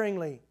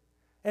sparingly.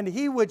 And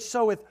he which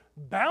soweth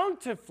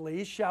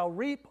bountifully shall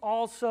reap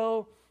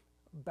also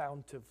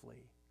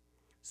bountifully."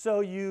 So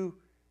you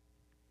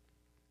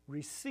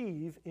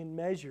receive in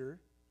measure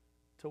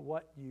to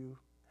what you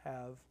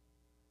have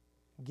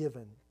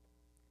given.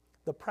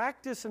 The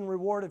practice and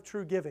reward of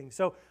true giving.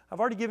 So I've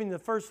already given you the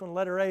first one,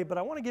 letter A, but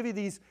I want to give you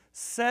these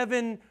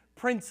 7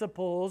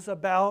 principles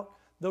about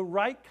the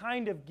right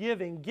kind of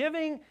giving.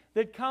 Giving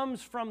that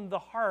comes from the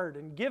heart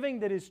and giving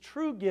that is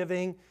true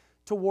giving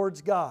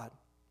towards God.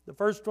 The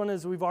first one,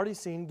 as we've already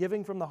seen,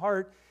 giving from the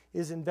heart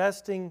is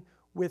investing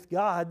with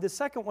God. The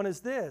second one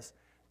is this,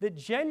 that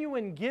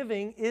genuine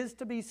giving is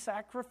to be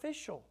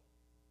sacrificial.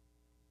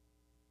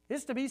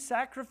 It's to be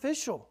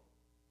sacrificial.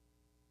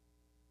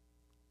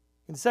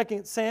 In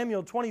 2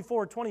 Samuel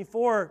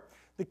 24:24,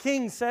 the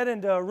king said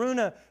unto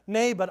Araunah,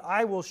 "Nay, but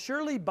I will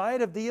surely buy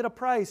it of thee at a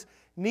price.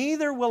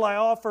 Neither will I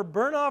offer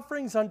burnt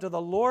offerings unto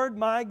the Lord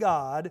my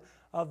God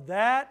of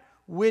that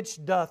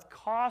which doth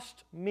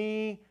cost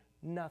me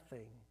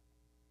nothing."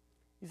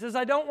 He says,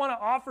 I don't want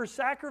to offer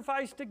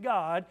sacrifice to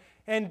God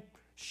and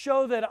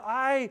show that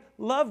I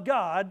love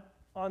God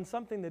on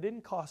something that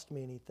didn't cost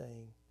me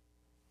anything.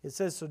 It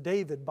says, so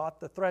David bought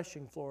the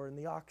threshing floor and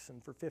the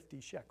oxen for 50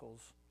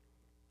 shekels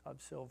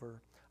of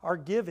silver. Our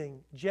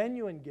giving,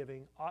 genuine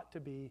giving, ought to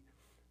be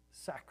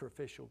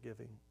sacrificial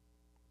giving.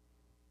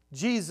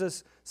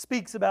 Jesus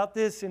speaks about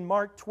this in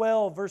Mark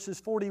 12, verses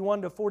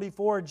 41 to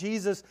 44.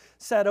 Jesus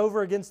sat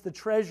over against the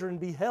treasure and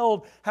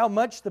beheld how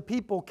much the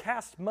people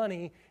cast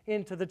money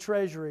into the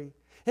treasury.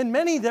 And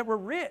many that were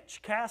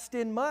rich cast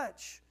in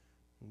much.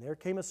 And there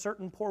came a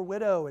certain poor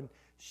widow, and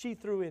she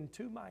threw in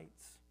 2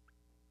 mites,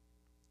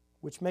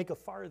 which make a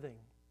farthing.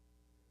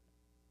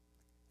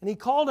 And he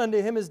called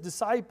unto him his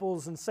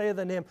disciples, and saith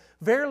unto him,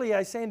 Verily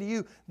I say unto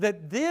you,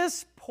 that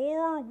this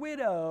poor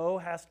widow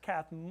hath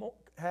cast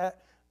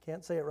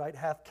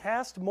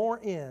more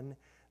in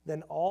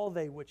than all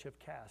they which have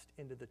cast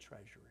into the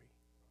treasury.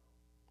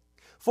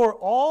 For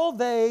all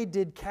they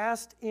did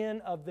cast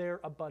in of their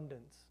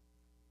abundance,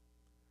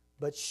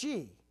 but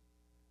she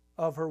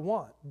of her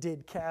want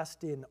did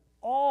cast in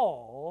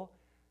all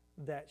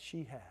that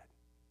she had,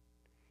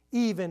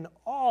 even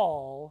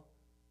all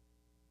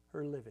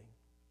her living.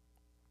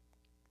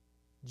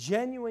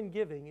 Genuine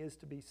giving is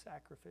to be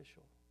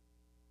sacrificial.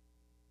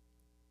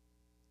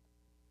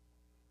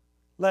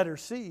 Letter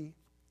C,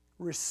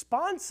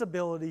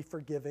 responsibility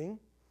for giving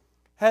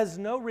has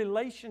no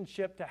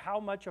relationship to how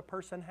much a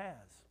person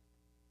has.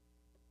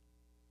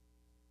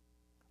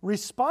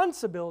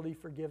 Responsibility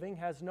for giving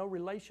has no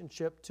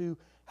relationship to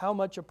how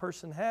much a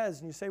person has.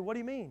 And you say, what do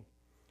you mean?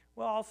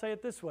 Well, I'll say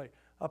it this way.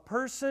 A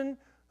person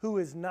who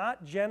is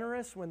not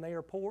generous when they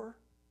are poor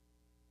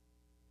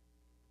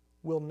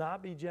will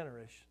not be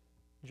generous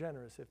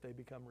if they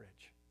become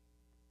rich.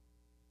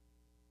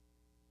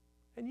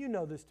 And you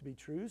know this to be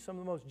true. Some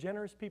of the most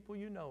generous people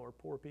you know are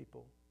poor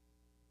people.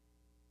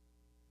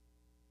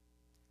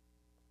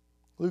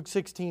 Luke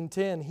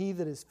 16:10, he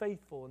that is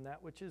faithful in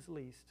that which is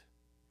least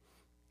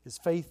is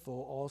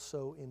faithful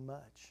also in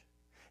much.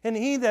 And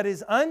he that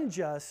is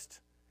unjust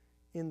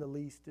in the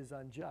least is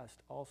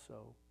unjust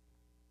also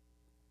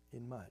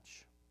in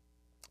much.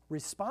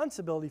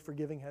 Responsibility for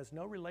giving has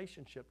no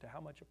relationship to how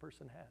much a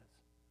person has.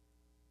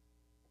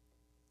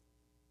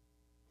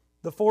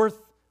 The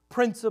fourth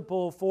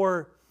principle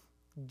for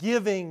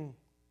giving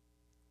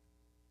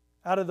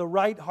out of the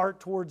right heart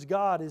towards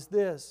God is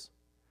this,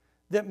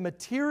 that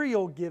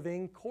material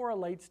giving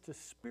correlates to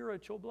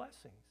spiritual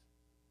blessings.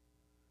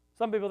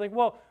 Some people think,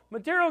 well,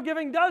 material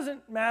giving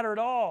doesn't matter at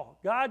all.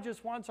 God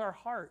just wants our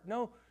heart.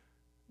 No,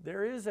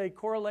 there is a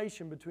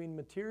correlation between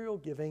material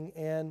giving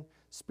and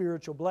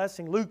spiritual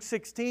blessing. Luke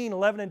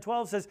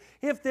 16:11-12 says,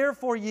 If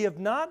therefore ye have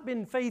not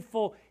been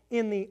faithful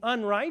in the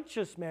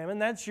unrighteous mammon,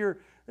 that's your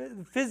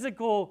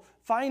physical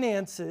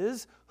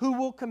finances, who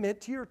will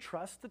commit to your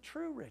trust the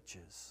true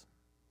riches?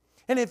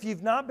 And if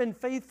you've not been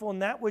faithful in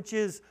that which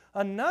is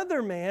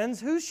another man's,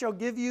 who shall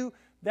give you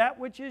that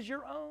which is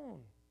your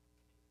own?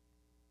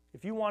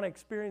 If you want to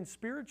experience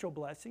spiritual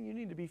blessing, you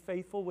need to be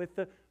faithful with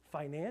the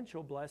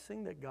financial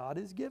blessing that God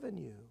has given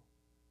you.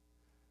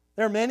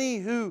 There are many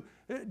who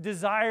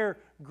desire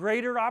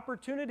greater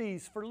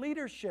opportunities for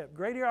leadership,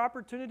 greater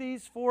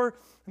opportunities for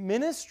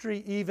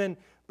ministry even,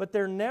 but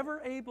they're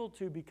never able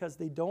to because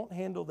they don't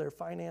handle their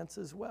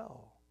finances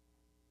well.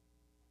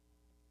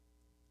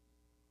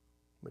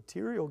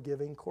 Material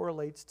giving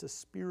correlates to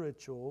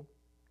spiritual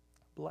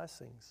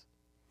blessings.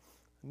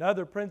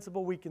 Another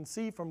principle we can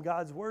see from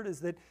God's Word is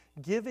that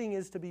giving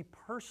is to be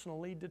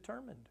personally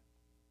determined.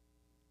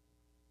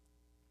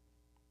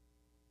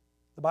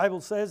 The Bible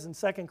says in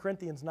 2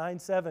 Corinthians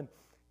 9:7,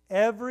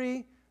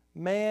 every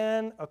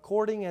man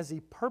according as he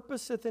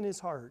purposeth in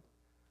his heart,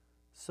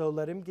 so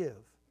let him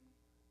give,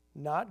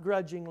 not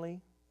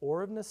grudgingly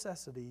or of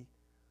necessity,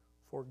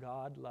 for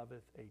God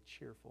loveth a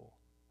cheerful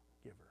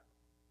giver.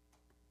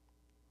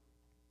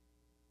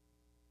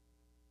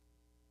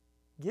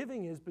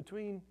 Giving is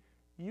between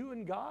you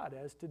and God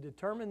as to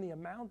determine the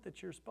amount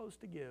that you're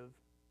supposed to give.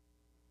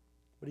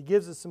 But he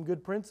gives us some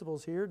good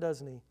principles here,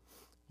 doesn't he?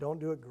 Don't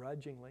do it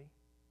grudgingly.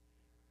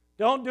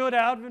 Don't do it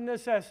out of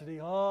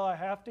necessity. Oh, I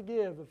have to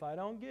give. If I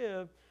don't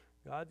give,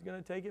 God's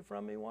going to take it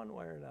from me one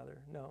way or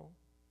another. No.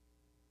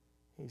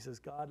 He says,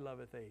 God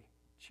loveth a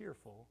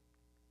cheerful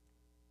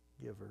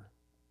giver.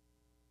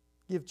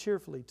 Give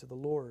cheerfully to the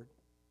Lord.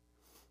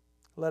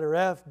 Letter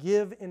F,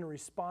 give in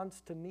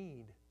response to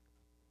need.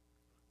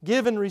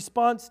 Give in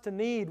response to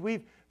need.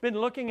 We've been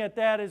looking at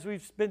that as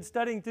we've been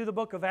studying through the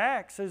book of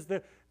Acts, as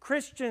the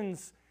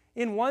Christians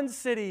in one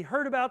city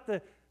heard about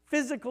the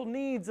physical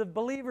needs of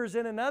believers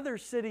in another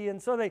city,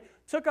 and so they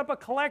took up a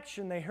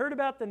collection. They heard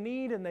about the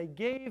need and they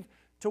gave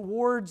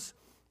towards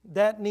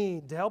that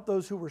need to help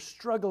those who were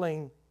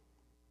struggling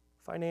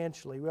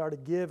financially. We are to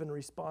give in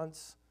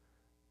response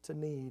to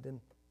need.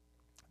 And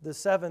the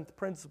seventh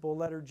principle,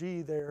 letter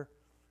G there,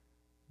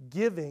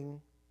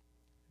 giving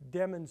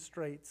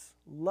demonstrates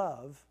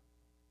love,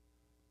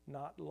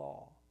 not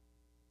law.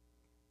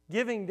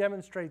 Giving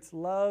demonstrates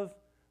love,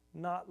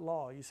 not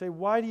law. You say,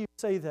 why do you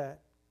say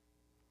that?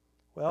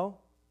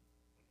 Well,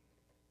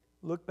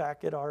 look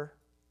back at our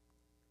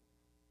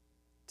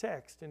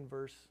text in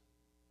verse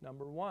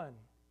number 1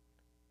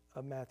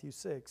 of Matthew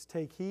 6.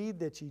 Take heed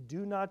that ye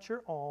do not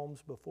your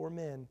alms before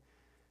men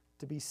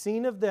to be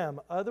seen of them,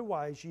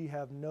 otherwise ye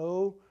have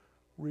no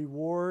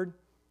reward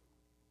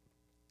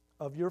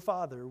of your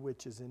Father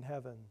which is in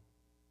heaven.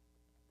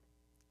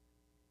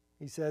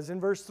 He says in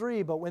verse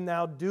 3, but when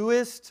thou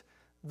doest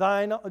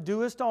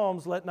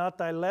alms, let not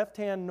thy left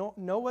hand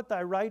know what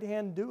thy right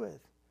hand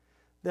doeth,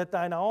 that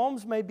thine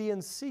alms may be in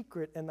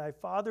secret, and thy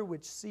Father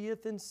which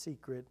seeth in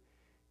secret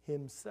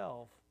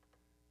himself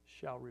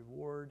shall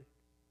reward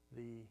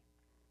thee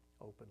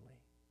openly.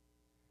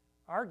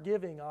 Our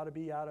giving ought to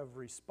be out of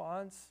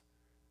response,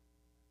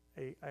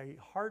 a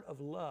heart of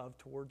love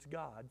towards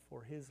God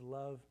for his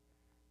love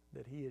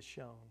that he has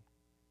shown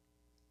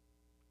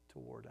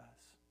toward us.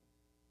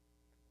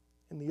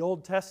 In the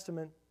Old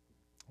Testament,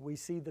 we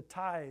see the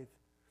tithe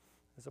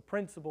as a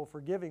principle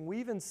for giving. We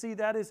even see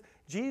that as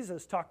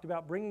Jesus talked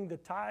about bringing the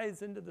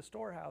tithes into the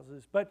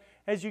storehouses. But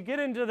as you get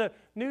into the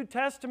New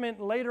Testament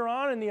later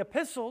on in the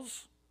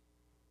epistles,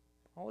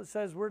 all it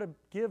says we're to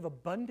give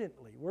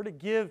abundantly. We're to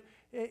give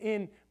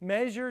in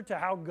measure to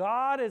how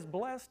God has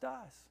blessed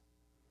us.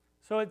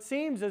 So it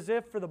seems as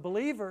if for the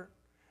believer,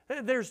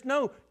 there's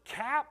no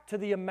cap to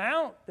the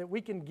amount that we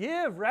can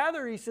give.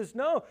 Rather, he says,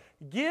 no,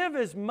 give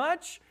as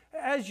much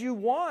as you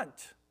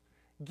want.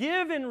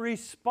 Give in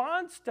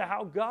response to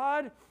how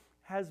God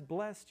has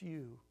blessed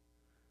you.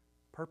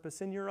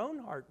 Purpose in your own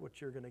heart what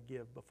you're going to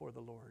give before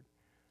the Lord.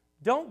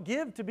 Don't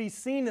give to be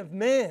seen of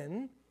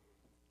men.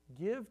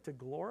 Give to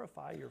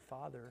glorify your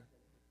Father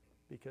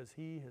because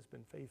He has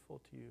been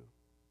faithful to you.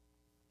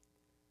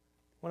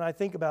 When I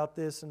think about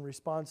this in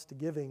response to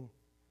giving,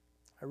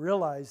 I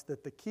realize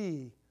that the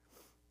key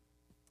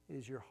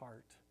is your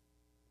heart.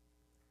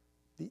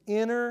 The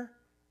inner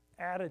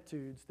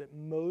attitudes that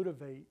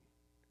motivate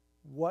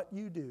what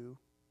you do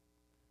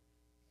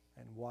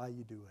and why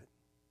you do it.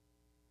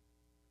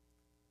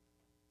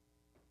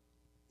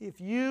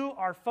 If you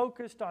are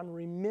focused on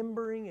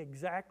remembering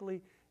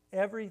exactly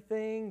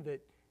everything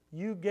that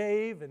you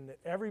gave and that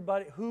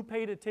everybody who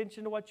paid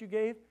attention to what you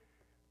gave,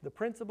 the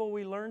principle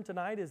we learned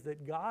tonight is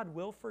that God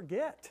will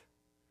forget.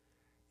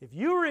 If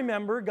you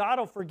remember, God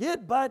will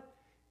forget, but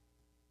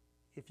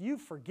if you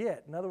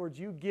forget, in other words,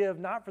 you give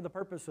not for the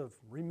purpose of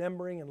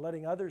remembering and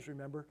letting others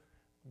remember,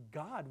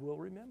 God will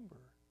remember.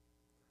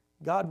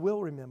 God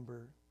will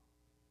remember.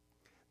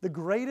 The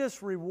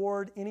greatest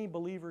reward any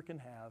believer can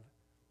have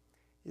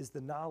is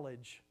the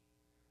knowledge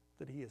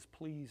that he has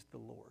pleased the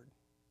Lord.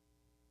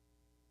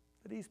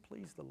 That he's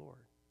pleased the Lord.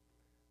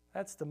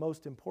 That's the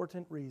most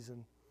important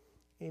reason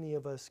any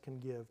of us can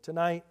give.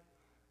 Tonight,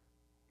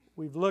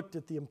 we've looked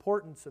at the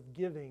importance of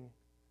giving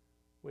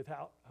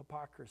without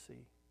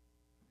hypocrisy.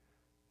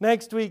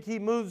 Next week, he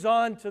moves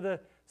on to the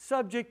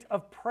subject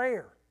of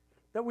prayer.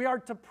 that we are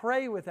to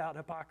pray without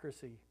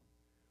hypocrisy.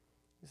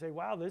 You say,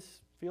 wow,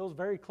 this feels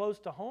very close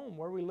to home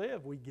where we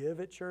live. We give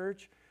at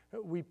church.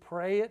 We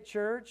pray at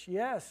church.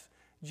 Yes,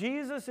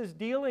 Jesus is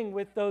dealing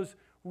with those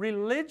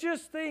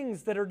religious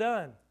things that are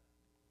done.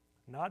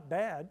 Not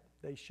bad.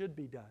 They should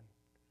be done.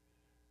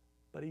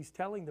 But He's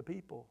telling the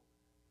people,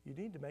 you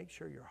need to make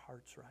sure your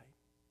heart's right.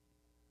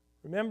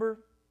 Remember,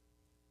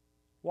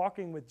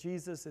 walking with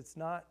Jesus, it's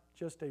not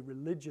just a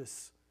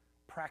religious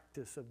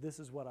practice of this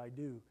is what I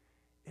do.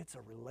 It's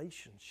a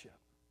relationship.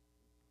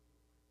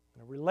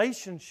 And a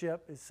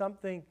relationship is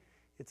something,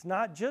 it's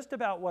not just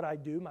about what I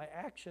do, my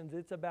actions,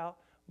 it's about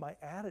my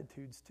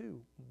attitudes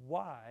too.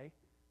 Why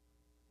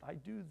I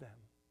do them.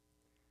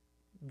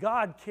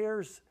 God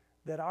cares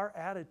that our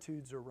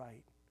attitudes are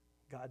right.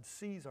 God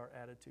sees our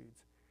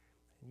attitudes.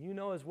 And you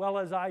know as well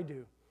as I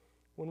do,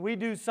 when we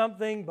do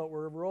something but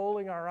we're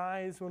rolling our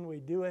eyes when we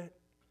do it,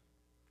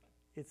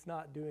 it's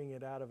not doing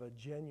it out of a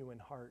genuine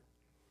heart.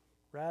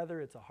 Rather,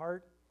 it's a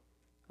heart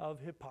of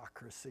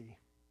hypocrisy.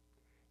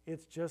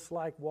 It's just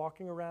like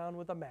walking around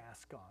with a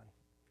mask on.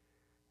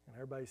 And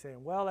everybody's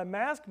saying, well, that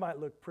mask might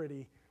look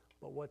pretty,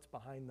 but what's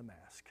behind the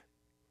mask?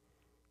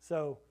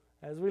 So,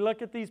 as we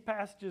look at these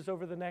passages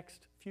over the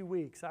next few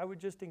weeks, I would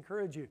just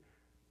encourage you,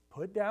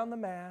 put down the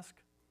mask,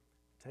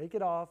 take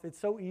it off. It's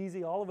so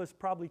easy. All of us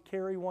probably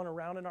carry one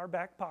around in our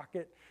back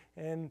pocket,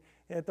 and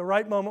at the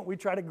right moment we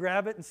try to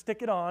grab it and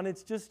stick it on.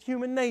 It's just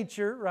human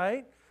nature,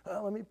 right?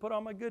 Let me put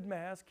on my good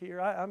mask here.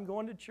 I'm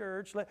going to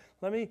church.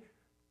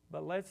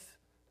 But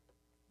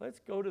let's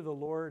go to the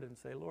Lord and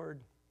say, Lord,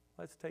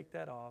 let's take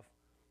that off.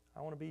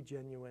 I want to be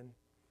genuine.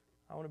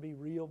 I want to be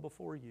real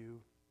before you.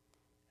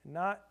 And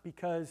not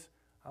because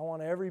I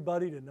want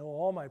everybody to know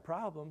all my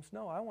problems.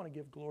 No, I want to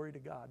give glory to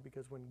God,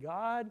 because when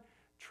God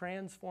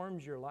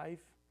transforms your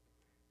life,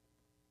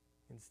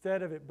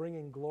 instead of it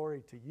bringing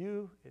glory to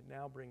you, it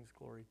now brings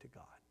glory to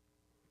God.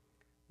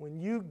 When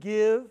you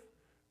give,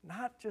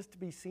 not just to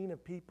be seen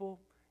of people,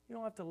 you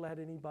don't have to let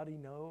anybody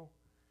know.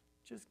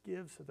 Just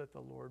give so that the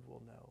Lord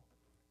will know.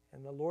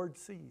 And the Lord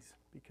sees,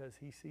 because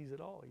He sees it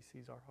all. He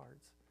sees our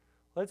hearts.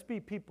 Let's be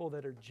people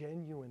that are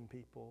genuine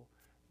people,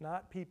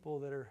 not people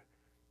that are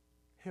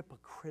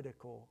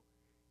hypocritical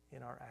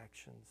in our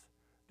actions.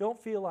 Don't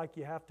feel like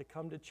you have to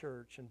come to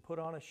church and put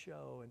on a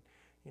show and,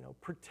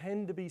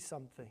 pretend to be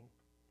something.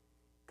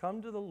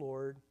 Come to the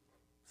Lord,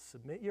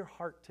 submit your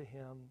heart to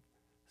Him,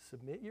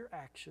 submit your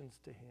actions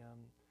to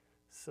Him,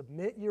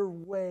 submit your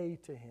way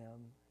to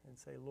Him, and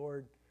say,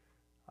 Lord,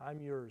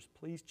 I'm yours.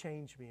 Please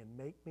change me and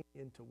make me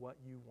into what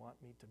you want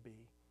me to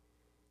be.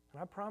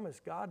 And I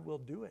promise God will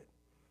do it.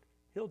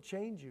 He'll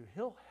change you.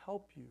 He'll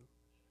help you.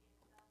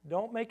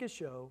 Don't make a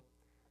show.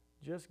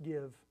 Just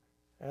give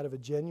out of a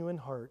genuine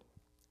heart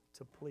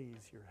to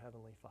please your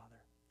Heavenly Father.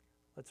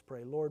 Let's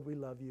pray. Lord, we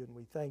love you and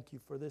we thank you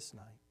for this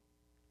night.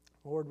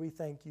 Lord, we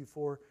thank you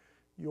for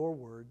your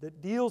word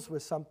that deals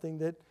with something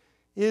that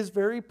is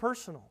very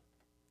personal,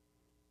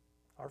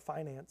 our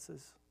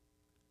finances.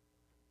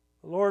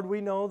 Lord,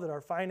 we know that our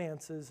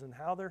finances and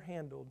how they're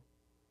handled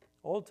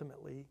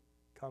ultimately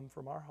come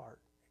from our heart.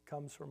 It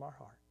comes from our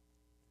heart.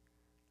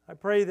 I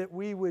pray that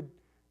we would,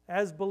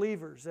 as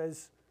believers,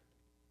 as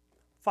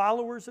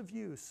followers of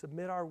you,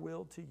 submit our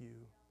will to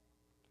you,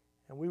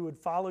 and we would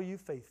follow you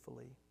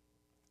faithfully.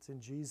 It's in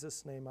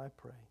Jesus' name I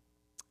pray.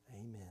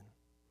 Amen.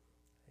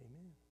 Amen.